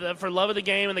think that for love of the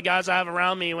game and the guys I have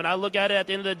around me, when I look at it at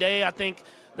the end of the day, I think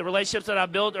the relationships that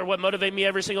I've built are what motivate me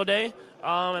every single day.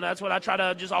 And that's what I try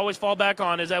to just always fall back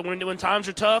on is that when times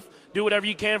are tough, do whatever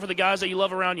you can for the guys that you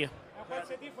love around you. And what's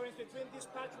the difference between this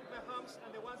Patrick Mahomes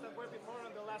and the ones that were before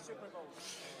on the last Super Bowl?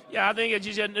 Yeah, I think it's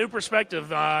just a new perspective.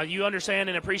 You understand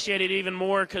and appreciate it even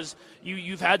more because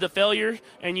you've had the failure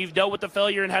and you've dealt with the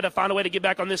failure and had to find a way to get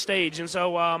back on this stage. And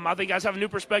so I think guys have a new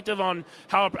perspective on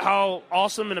how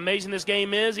awesome and amazing this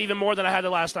game is, even more than I had the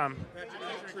last time. Patrick,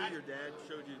 I'm sure your dad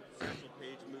showed you special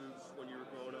page moves when you were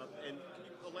growing up. And can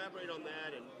you elaborate on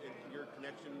that and your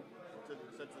connection to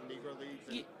the sense of the Negro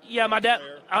Leagues? Yeah, my dad.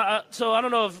 So I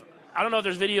don't know if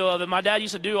there's video of it. My dad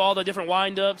used to do all the different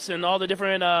wind-ups and all the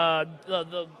different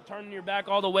the turning your back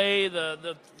all the way,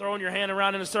 the throwing your hand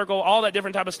around in a circle, all that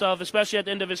different type of stuff, especially at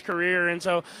the end of his career. And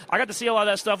so I got to see a lot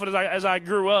of that stuff as I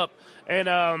grew up.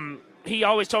 And he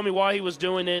always told me why he was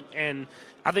doing it. And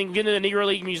I think getting to the Negro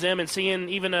League Museum and seeing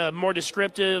even a more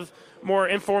descriptive, more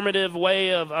informative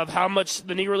way of how much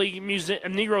the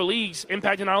Negro Leagues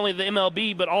impacted not only the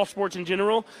MLB but all sports in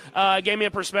general gave me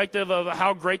a perspective of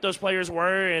how great those players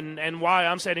were and why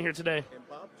I'm sitting here today. And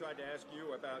Bob tried to ask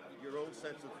you about your own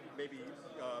sense of maybe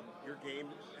your game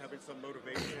having some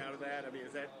motivation out of that. I mean,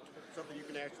 is that something you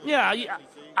can actually see?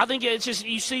 I think it's just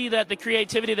you see that the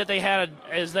creativity that they had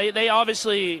is they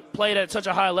obviously played at such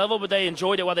a high level, but they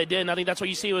enjoyed it while they did. And I think that's what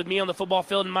you see with me on the football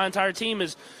field and my entire team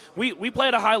is we play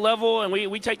at a high level and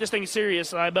we take this thing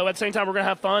serious, but at the same time we're going to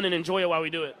have fun and enjoy it while we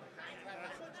do it.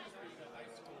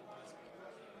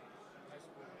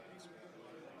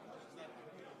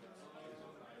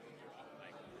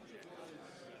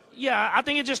 Yeah, I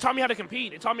think it just taught me how to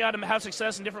compete. It taught me how to have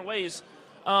success in different ways.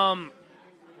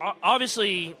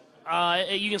 Obviously,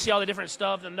 you can see all the different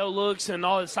stuff, the no looks and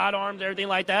all the sidearms, everything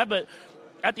like that. But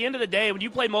at the end of the day, when you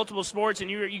play multiple sports and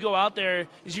you go out there,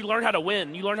 is you learn how to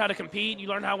win. You learn how to compete. You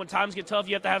learn how when times get tough,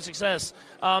 you have to have success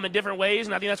in different ways.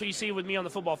 And I think that's what you see with me on the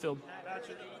football field.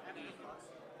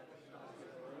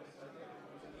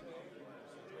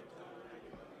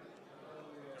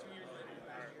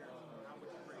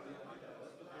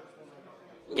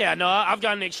 Yeah, no, I've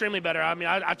gotten extremely better. I mean,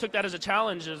 I took that as a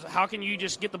challenge. Is how can you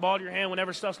just get the ball to your hand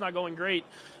whenever stuff's not going great?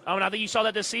 And I think you saw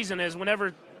that this season is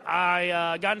whenever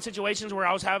I got in situations where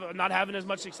I was not having as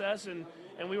much success and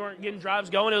we weren't getting drives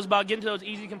going, it was about getting to those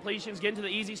easy completions, getting to the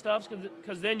easy stuff,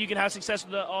 because then you can have success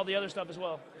with all the other stuff as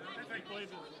well.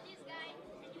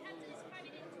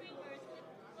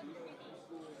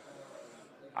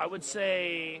 I would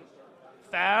say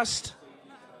fast.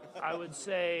 I would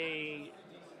say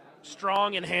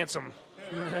strong and handsome.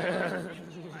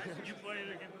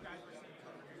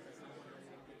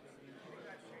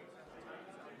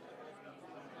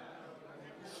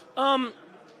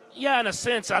 Yeah, in a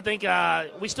sense. I think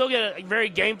we still get very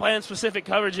game plan specific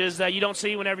coverages that you don't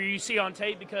see whenever you see on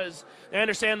tape because they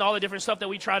understand all the different stuff that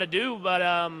we try to do.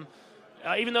 But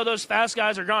even though those fast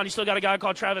guys are gone, you still got a guy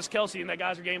called Travis Kelce, and that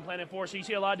guys are game planning for. So you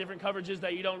see a lot of different coverages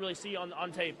that you don't really see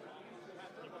on tape.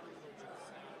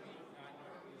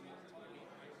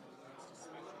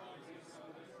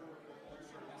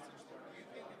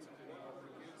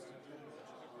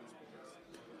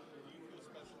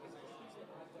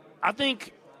 I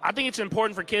think it's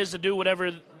important for kids to do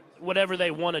whatever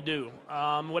they want to do,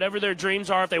 whatever their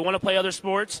dreams are. If they want to play other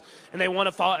sports and they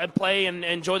want to play and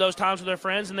enjoy those times with their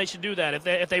friends, then they should do that.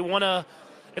 If they want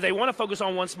to focus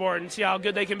on one sport and see how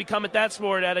good they can become at that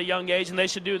sport at a young age, then they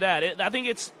should do that. I think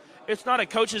it's not a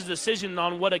coach's decision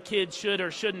on what a kid should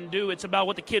or shouldn't do. It's about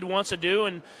what the kid wants to do,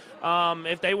 and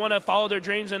if they want to follow their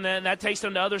dreams and then that takes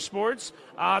them to other sports,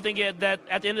 I think that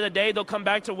at the end of the day they'll come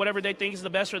back to whatever they think is the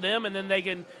best for them, and then they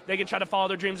can try to follow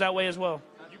their dreams that way as well.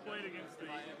 You played against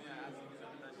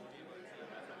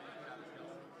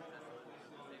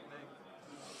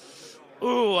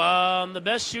the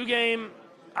best shoe game.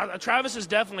 Travis is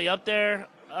definitely up there.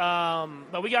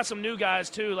 But we got some new guys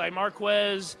too, like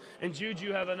Marquez and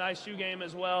Juju have a nice shoe game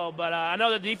as well. But I know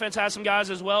the defense has some guys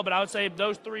as well, but I would say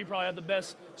those three probably have the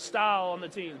best style on the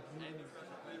team.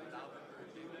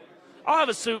 I'll have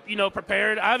a suit,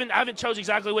 prepared. I haven't chose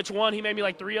exactly which one. He made me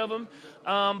like 3 of them.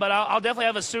 But I'll definitely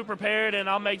have a suit prepared, and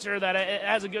I'll make sure that it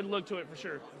has a good look to it for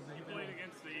sure. You played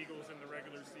against the Eagles in the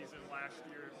regular season last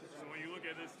year. So when you look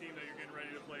at this team that you're getting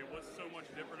ready to play, what's so much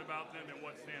different about them and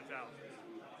what stands out?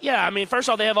 Yeah, I mean, first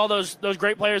off, they have all those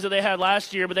great players that they had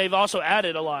last year, but they've also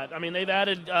added a lot. I mean, they've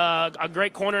added a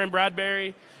great corner in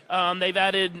Bradbury. They've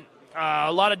added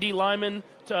a lot of D linemen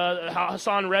to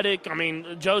Hassan Reddick. I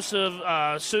mean,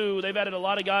 Joseph, Sue. They've added a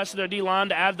lot of guys to their D line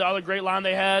to add the other great line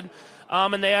they had,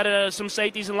 and they added some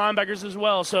safeties and linebackers as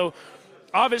well. So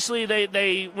obviously,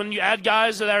 they when you add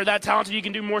guys that are that talented, you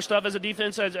can do more stuff as a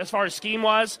defense as far as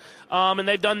scheme-wise, and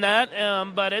they've done that.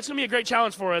 But it's going to be a great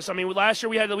challenge for us. I mean, last year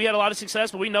we had a lot of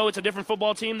success, but we know it's a different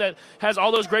football team that has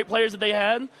all those great players that they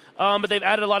had, but they've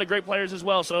added a lot of great players as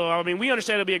well. So, I mean, we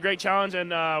understand it'll be a great challenge,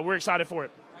 and we're excited for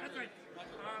it. That's right.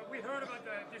 We heard about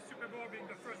this Super Bowl being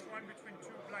the first one between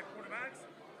 2 black quarterbacks.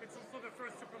 It's also the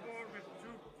first Super Bowl with 2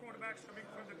 quarterbacks coming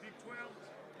from the Big 12.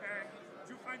 And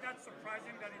do you find that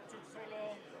surprising that it took so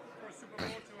long for a Super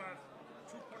Bowl to have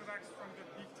 2 quarterbacks from the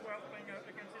Big 12 playing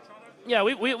against each other? Yeah,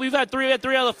 we've had 3 out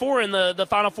of the 4 in the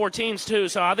Final Four teams too.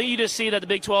 So I think you just see that the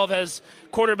Big 12 has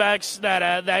quarterbacks that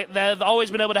have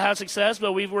always been able to have success,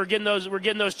 but we're getting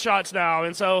those shots now,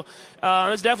 and so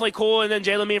it's definitely cool. And then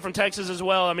Jalen Mead from Texas as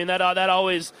well. I mean I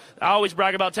always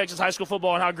brag about Texas high school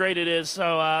football and how great it is.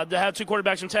 So to have 2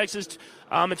 quarterbacks from Texas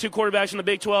and 2 quarterbacks from the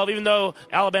Big 12, even though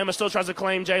Alabama still tries to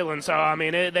claim Jalen. So I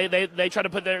mean they try to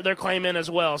put their claim in as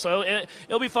well. So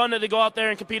it'll be fun to go out there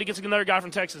and compete against another guy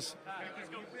from Texas.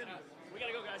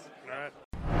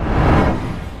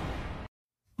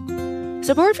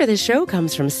 Support for this show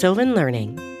comes from Sylvan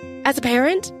Learning. As a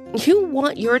parent, you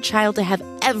want your child to have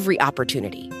every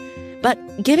opportunity. But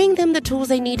giving them the tools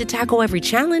they need to tackle every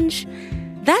challenge,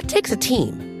 that takes a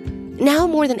team. Now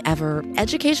more than ever,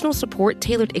 educational support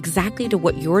tailored exactly to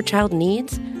what your child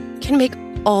needs can make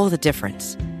all the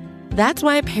difference. That's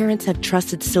why parents have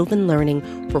trusted Sylvan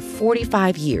Learning for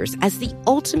 45 years as the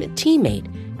ultimate teammate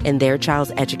in their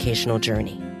child's educational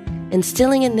journey,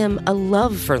 instilling in them a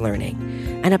love for learning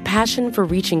and a passion for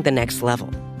reaching the next level.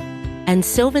 And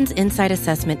Sylvan's Insight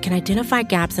Assessment can identify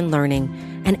gaps in learning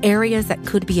and areas that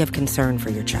could be of concern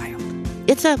for your child.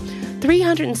 It's a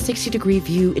 360-degree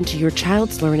view into your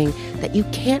child's learning that you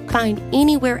can't find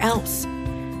anywhere else,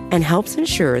 and helps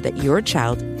ensure that your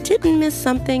child didn't miss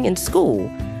something in school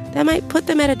that might put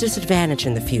them at a disadvantage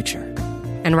in the future.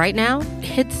 And right now,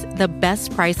 it's the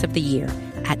best price of the year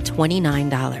at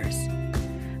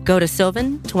 $29. Go to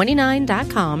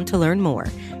sylvan29.com to learn more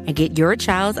and get your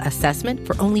child's assessment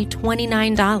for only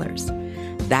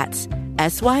 $29. That's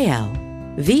SYLVAN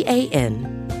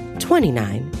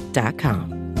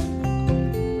 29.com.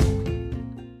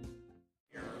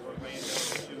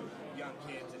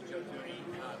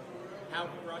 How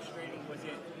frustrating was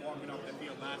it walking off the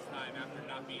field last time after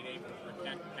not being able to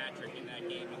protect Patrick in that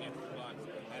game against the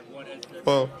Bucs? And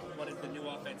what is the new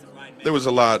offensive line? There was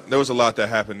a lot that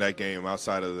happened that game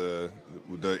outside of the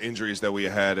injuries that we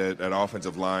had at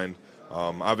offensive line.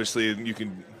 Obviously,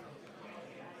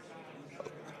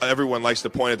 everyone likes to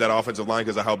point at that offensive line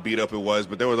because of how beat up it was,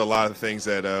 but there was a lot of things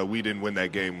that we didn't win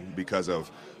that game because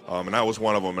of. And that was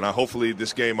one of them. And hopefully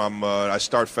this game I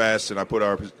start fast and I put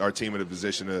our team in a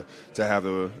position to have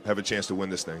a chance to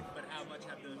win this thing. But how much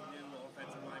have the new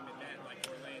offensive linemen met, like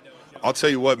Orlando and Joe? I'll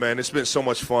tell you what, man, it's been so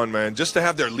much fun, man. Just to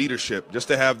have their leadership, just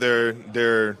to have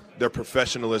their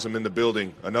professionalism in the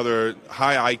building. Another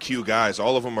high IQ guys.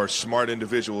 All of them are smart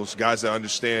individuals, guys that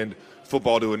understand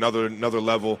football to another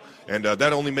level, and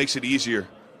that only makes it easier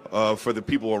for the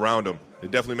people around them.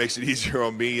 It definitely makes it easier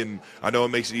on me, and I know it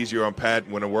makes it easier on Pat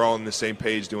when we're all on the same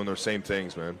page doing the same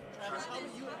things, man. Travis, how you,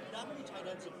 not many tight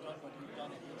ends have done what you've done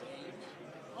at his age.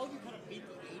 How you kind of beat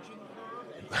the aging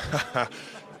curve?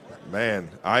 Man,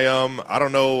 I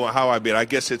don't know how I beat. I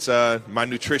guess it's my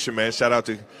nutrition, man. Shout out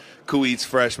to Koo Eats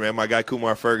Fresh, man. My guy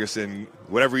Kumar Ferguson.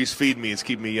 Whatever he's feeding me is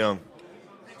keeping me young.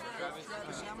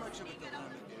 Travis, how much of a dilemma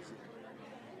is it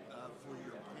for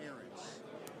your parents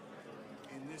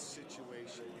in this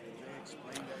situation? Can they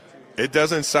explain that to you? It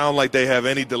doesn't sound like they have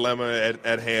any dilemma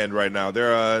at hand right now.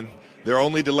 Their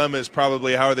only dilemma is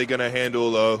probably how are they going to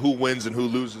handle who wins and who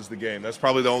loses the game. That's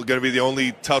probably going to be the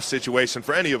only tough situation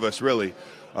for any of us, really,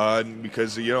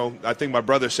 because I think my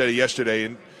brother said it yesterday.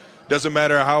 And it doesn't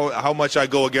matter how much I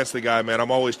go against the guy, man.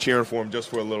 I'm always cheering for him just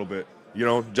for a little bit,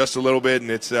 just a little bit,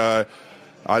 and it's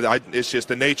it's just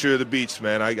the nature of the beast,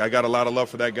 man. I got a lot of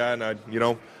love for that guy, and I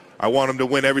want him to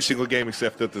win every single game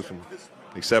except for this one.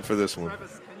 Travis,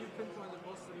 can you pinpoint the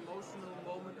most emotional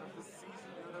moment of the season?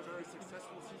 Another very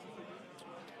successful season for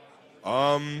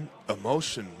you?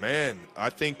 Emotion, man. I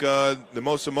think the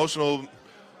most emotional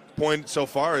point so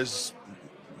far is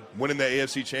winning the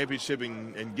AFC Championship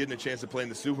and getting a chance to play in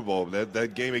the Super Bowl.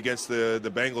 That game against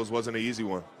the Bengals wasn't an easy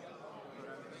one.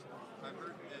 I've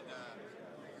heard that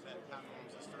Pat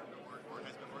Mahomes is starting to work, or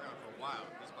has been working on for a while,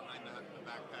 is behind the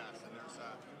back pass. And there's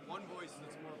one voice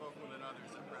that's more vocal than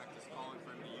others at practice calling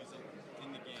for him to use it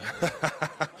in the game.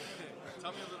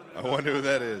 Tell me a little bit about I wonder who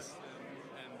that is.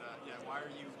 Why are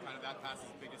you kind of that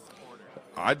pass's biggest supporter?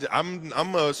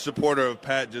 I'm a supporter of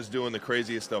Pat just doing the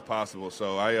craziest stuff possible.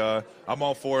 So I'm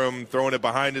all for him throwing it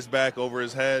behind his back, over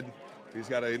his head. He's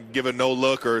got to give a no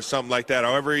look or something like that.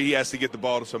 However he has to get the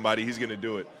ball to somebody, he's going to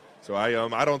do it. So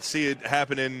I don't see it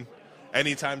happening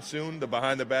anytime soon, the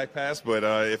behind the back pass. But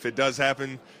if it does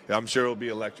happen, I'm sure it'll be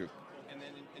electric. And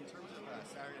then in terms of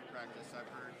Saturday practice, I've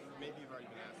heard, maybe you've already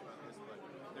been asked about this, but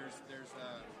there's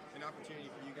an opportunity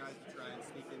for you guys to try and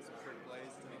sneak in some trick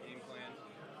plays to the game plan.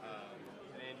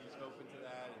 And Andy's open to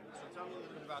that. And so tell me a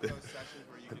little bit about those sessions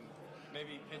where you can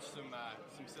maybe pitch some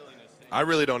silliness. I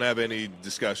really don't have any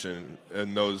discussion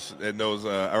in those,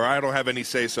 or I don't have any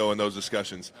say-so in those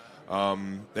discussions.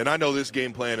 And I know this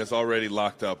game plan is already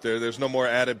locked up. There's no more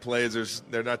added plays.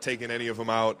 They're not taking any of them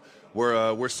out.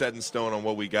 We're set in stone on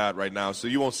what we got right now. So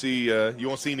you won't see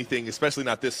anything, especially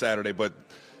not this Saturday. But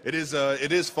it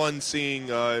is fun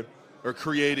seeing or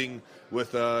creating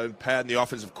with Pat and the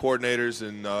offensive coordinators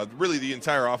and really the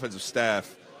entire offensive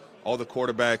staff, all the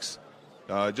quarterbacks,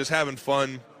 just having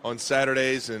fun on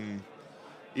Saturdays and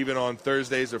even on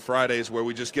Thursdays or Fridays where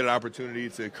we just get an opportunity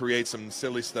to create some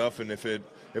silly stuff. And if it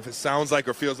sounds like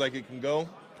or feels like it can go,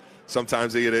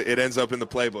 sometimes it ends up in the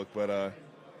playbook. But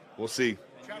we'll see. This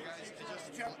will be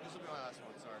my last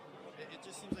one, sorry. It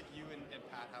just seems like you and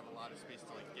Pat have a lot of space to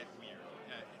get weird.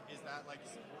 Is that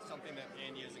something that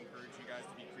Andy has encouraged you guys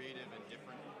to be creative and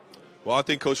different? Well, I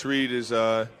think Coach Reid is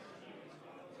I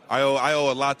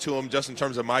owe a lot to him just in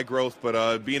terms of my growth,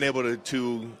 but being able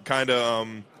to kind of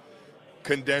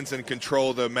condense and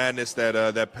control the madness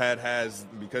that Pat has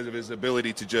because of his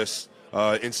ability to just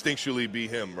instinctually be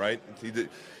him, right?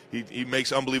 He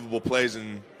makes unbelievable plays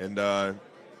and it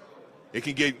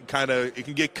can get kind of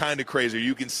crazy.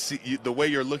 You can see the way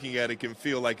you're looking at it can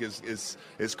feel like it's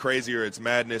crazy or it's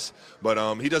madness,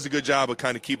 but he does a good job of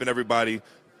kind of keeping everybody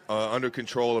under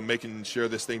control and making sure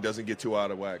this thing doesn't get too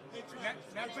out of whack.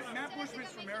 Matt Bushman's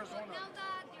from Arizona. Now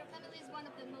that your family is one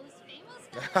of the most famous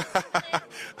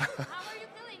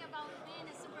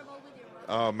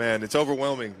Oh man, it's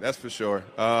overwhelming. That's for sure.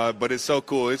 But it's so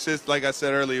cool. It's just like I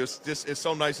said earlier. It's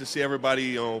so nice to see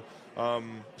everybody,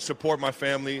 support my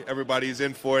family. Everybody's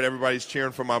in for it. Everybody's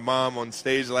cheering for my mom on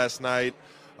stage last night.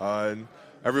 And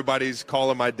everybody's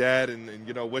calling my dad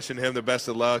and wishing him the best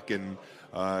of luck. And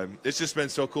it's just been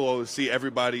so cool to see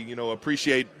everybody,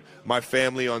 appreciate my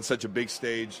family on such a big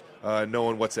stage,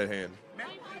 knowing what's at hand.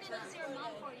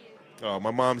 Oh,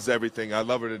 my mom's everything. I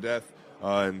love her to death.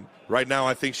 And right now,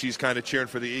 I think she's kind of cheering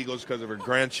for the Eagles because of her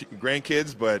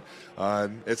grandkids, but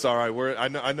it's all right. I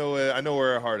know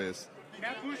where her heart is.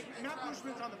 Matt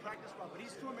Bushman's on the practice squad, but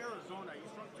he's from Arizona.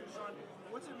 He's from Tucson.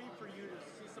 What's it mean for you to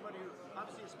see somebody who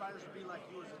obviously aspires to be like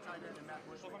you as a tight end and Matt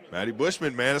Bushman? Matty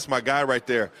Bushman, man, that's my guy right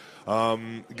there.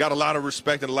 Got a lot of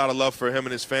respect and a lot of love for him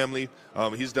and his family.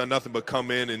 He's done nothing but come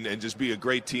in and just be a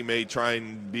great teammate, try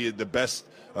and be the best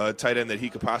tight end that he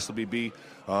could possibly be,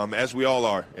 as we all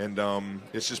are. And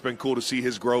it's just been cool to see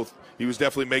his growth. He was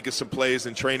definitely making some plays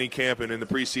in training camp and in the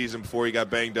preseason before he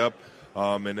got banged up.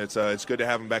 And it's good to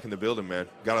have him back in the building, man.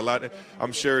 Got a lot.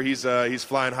 I'm sure he's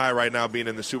flying high right now, being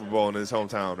in the Super Bowl in his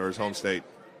hometown or his home state.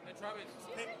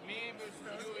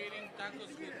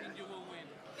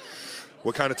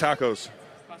 What kind of tacos?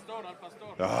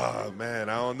 Oh man,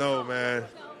 I don't know, man.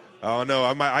 I don't know.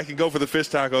 I can go for the fish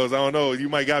tacos. I don't know. You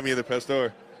might got me in the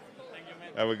pastor.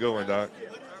 Have a good one, Doc.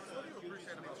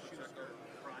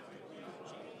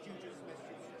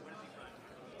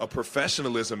 A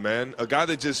professionalism, man. A guy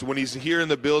that just, when he's here in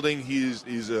the building,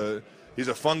 he's a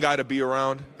fun guy to be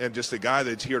around, and just a guy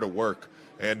that's here to work.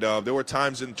 And there were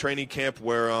times in training camp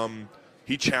where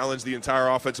he challenged the entire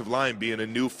offensive line, being a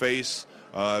new face,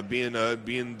 being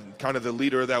kind of the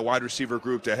leader of that wide receiver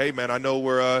group. To, hey man, I know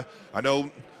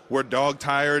we're dog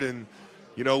tired, and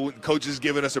coach is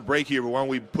giving us a break here, but why don't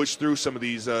we push through some of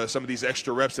these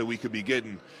extra reps that we could be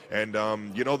getting? And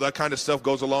that kind of stuff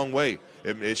goes a long way.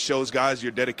 It shows guys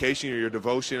your dedication, your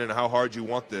devotion, and how hard you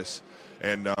want this.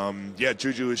 And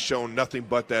Juju has shown nothing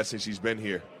but that since he's been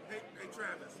here. Hey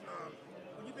Travis,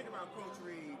 when you think about Coach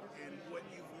Reid and what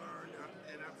you've learned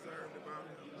and observed about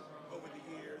him over the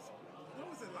years, what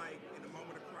was it like in a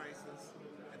moment of crisis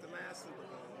at the last Super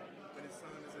Bowl when his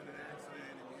son is in an accident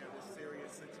and you have this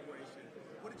serious situation?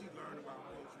 What did you learn about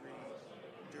Coach Reid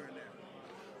during that?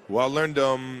 Well, I learned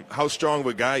how strong of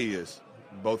a guy he is,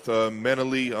 both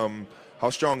mentally, how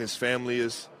strong his family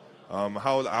is,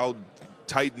 how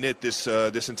tight-knit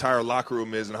this entire locker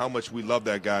room is, and how much we love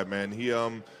that guy, man. He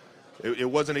it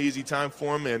wasn't an easy time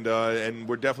for him, and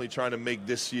we're definitely trying to make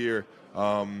this year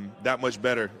that much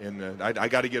better. And I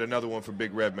got to get another one for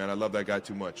Big Red, man. I love that guy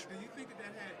too much. Do you think that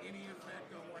had any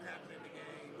effect on what happened in the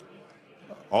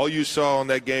game? All you saw on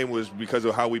that game was because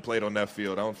of how we played on that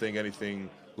field. I don't think anything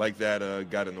like that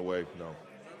got in the way, no.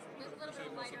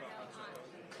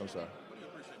 I'm sorry.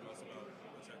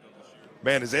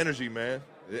 Man, his energy, man.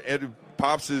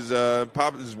 Pops is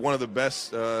one of the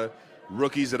best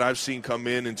rookies that I've seen come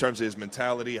in terms of his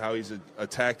mentality, how he's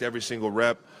attacked every single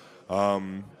rep,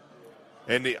 and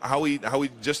how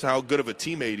good of a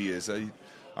teammate he is.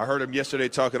 I heard him yesterday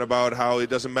talking about how it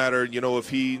doesn't matter, if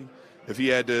he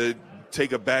had to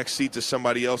take a back seat to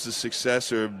somebody else's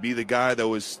success or be the guy that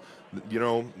was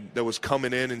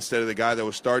coming in instead of the guy that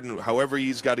was starting. However,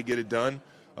 he's got to get it done.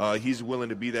 He's willing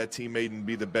to be that teammate and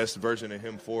be the best version of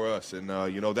him for us. And,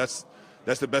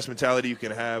 that's the best mentality you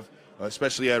can have,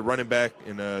 especially at running back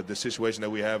in the situation that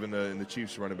we have in the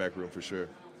Chiefs running back room for sure.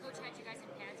 Coach had you guys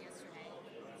in pads yesterday.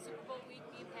 Super Bowl week,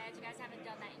 being pads. You guys haven't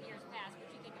done that in years past. What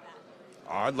do you think of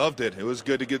that? I loved it. It was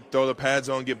good to throw the pads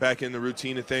on, get back in the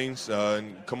routine of things,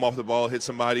 and come off the ball, hit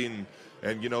somebody.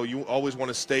 And you always want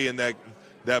to stay in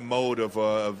that mode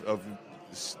of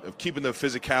keeping the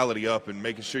physicality up and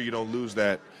making sure you don't lose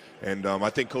that. And I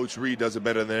think Coach Reid does it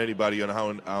better than anybody on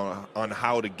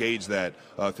how to gauge that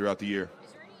throughout the year.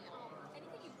 Is there anything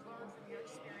you've learned from your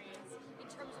experience in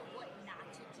terms of what not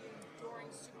to do during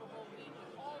Super Bowl week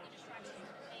with all the distractions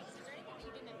and things? Is there anything that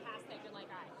you did in the past that you're like,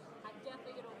 I'm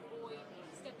definitely going to avoid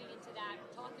stepping into that,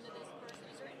 talking to this person?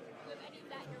 Is there any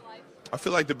of that in your life? I feel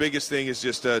like the biggest thing is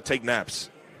just take naps.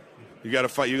 You got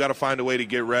to find a way to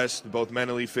get rest, both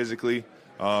mentally, physically.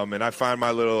 And I find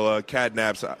my little cat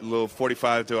naps, little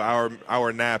 45 to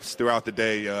hour naps throughout the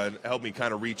day, help me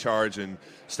kind of recharge and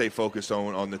stay focused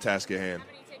on the task at hand. How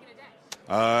many are you taking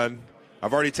a day?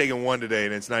 I've already taken one today,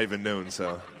 and it's not even noon,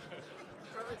 so.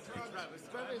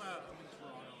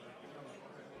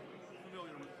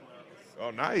 Oh,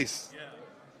 nice. Yeah.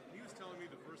 He was telling me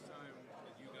the first time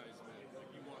that you guys met, like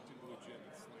you walked into a gym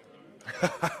and slammed.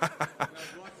 And I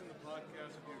was watching the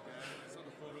podcast with your dad. I saw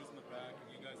the photos in the back, and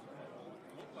you guys in football.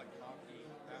 You look like hockey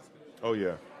Oh, yeah.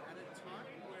 At a time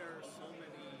where so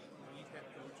many elite head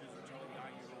coaches are telling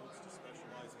 9-year-olds to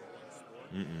specialize in one sport,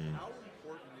 how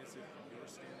important is it from your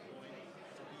standpoint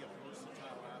to be a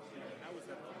versatile athlete? And how is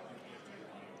that for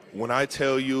you? When I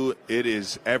tell you it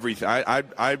is everything,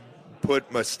 I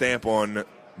put my stamp on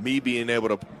me being able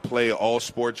to play all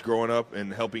sports growing up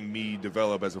and helping me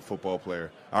develop as a football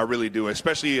player. I really do,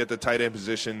 especially at the tight end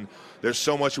position. There's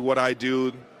so much of what I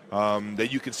do that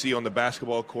you can see on the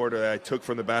basketball court, or that I took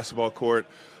from the basketball court,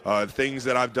 things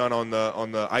that I've done on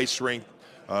the ice rink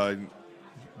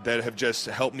that have just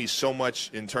helped me so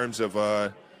much in terms of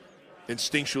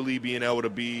instinctually being able to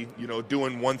be,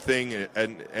 doing one thing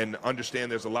and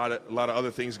understand there's a lot of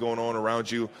other things going on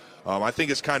around you. I think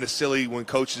it's kind of silly when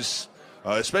coaches,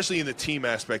 especially in the team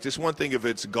aspect. It's one thing if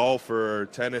it's golf or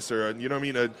tennis or, an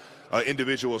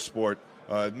individual sport.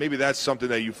 Maybe that's something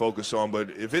that you focus on. But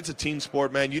if it's a team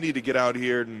sport, man, you need to get out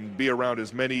here and be around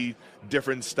as many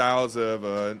different styles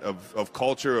of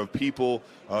culture, of people,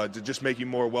 to just make you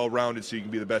more well-rounded so you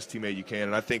can be the best teammate you can.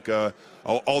 And I think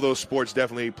all those sports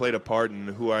definitely played a part in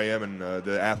who I am and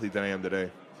the athlete that I am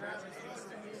today.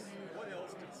 What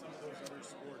else did some of those other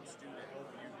sports do to help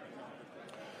you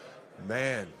become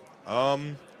Man,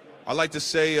 I like to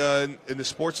say in the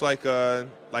sports like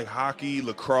hockey,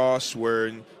 lacrosse,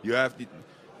 where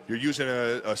you're using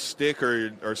a stick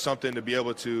or something to be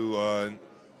able to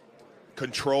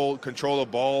control a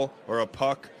ball or a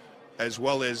puck, as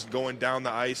well as going down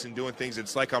the ice and doing things.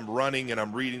 It's like I'm running and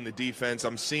I'm reading the defense.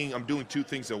 I'm doing two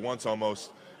things at once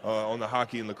almost on the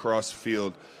hockey and lacrosse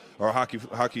field, or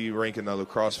hockey rink and the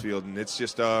lacrosse field, and it's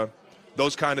just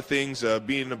those kind of things.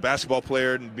 Being a basketball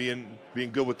player and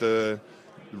being good with the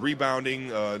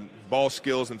rebounding, ball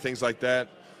skills, and things like that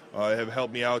have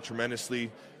helped me out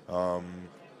tremendously.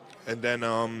 And then,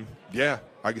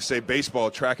 I could say baseball,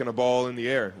 tracking a ball in the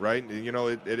air, right?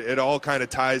 It all kind of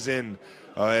ties in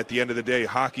at the end of the day.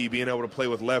 Hockey, being able to play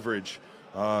with leverage.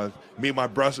 Me and my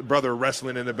brother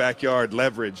wrestling in the backyard,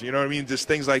 leverage. You know what I mean? Just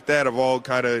things like that have all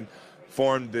kind of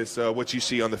formed this, what you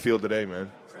see on the field today, man.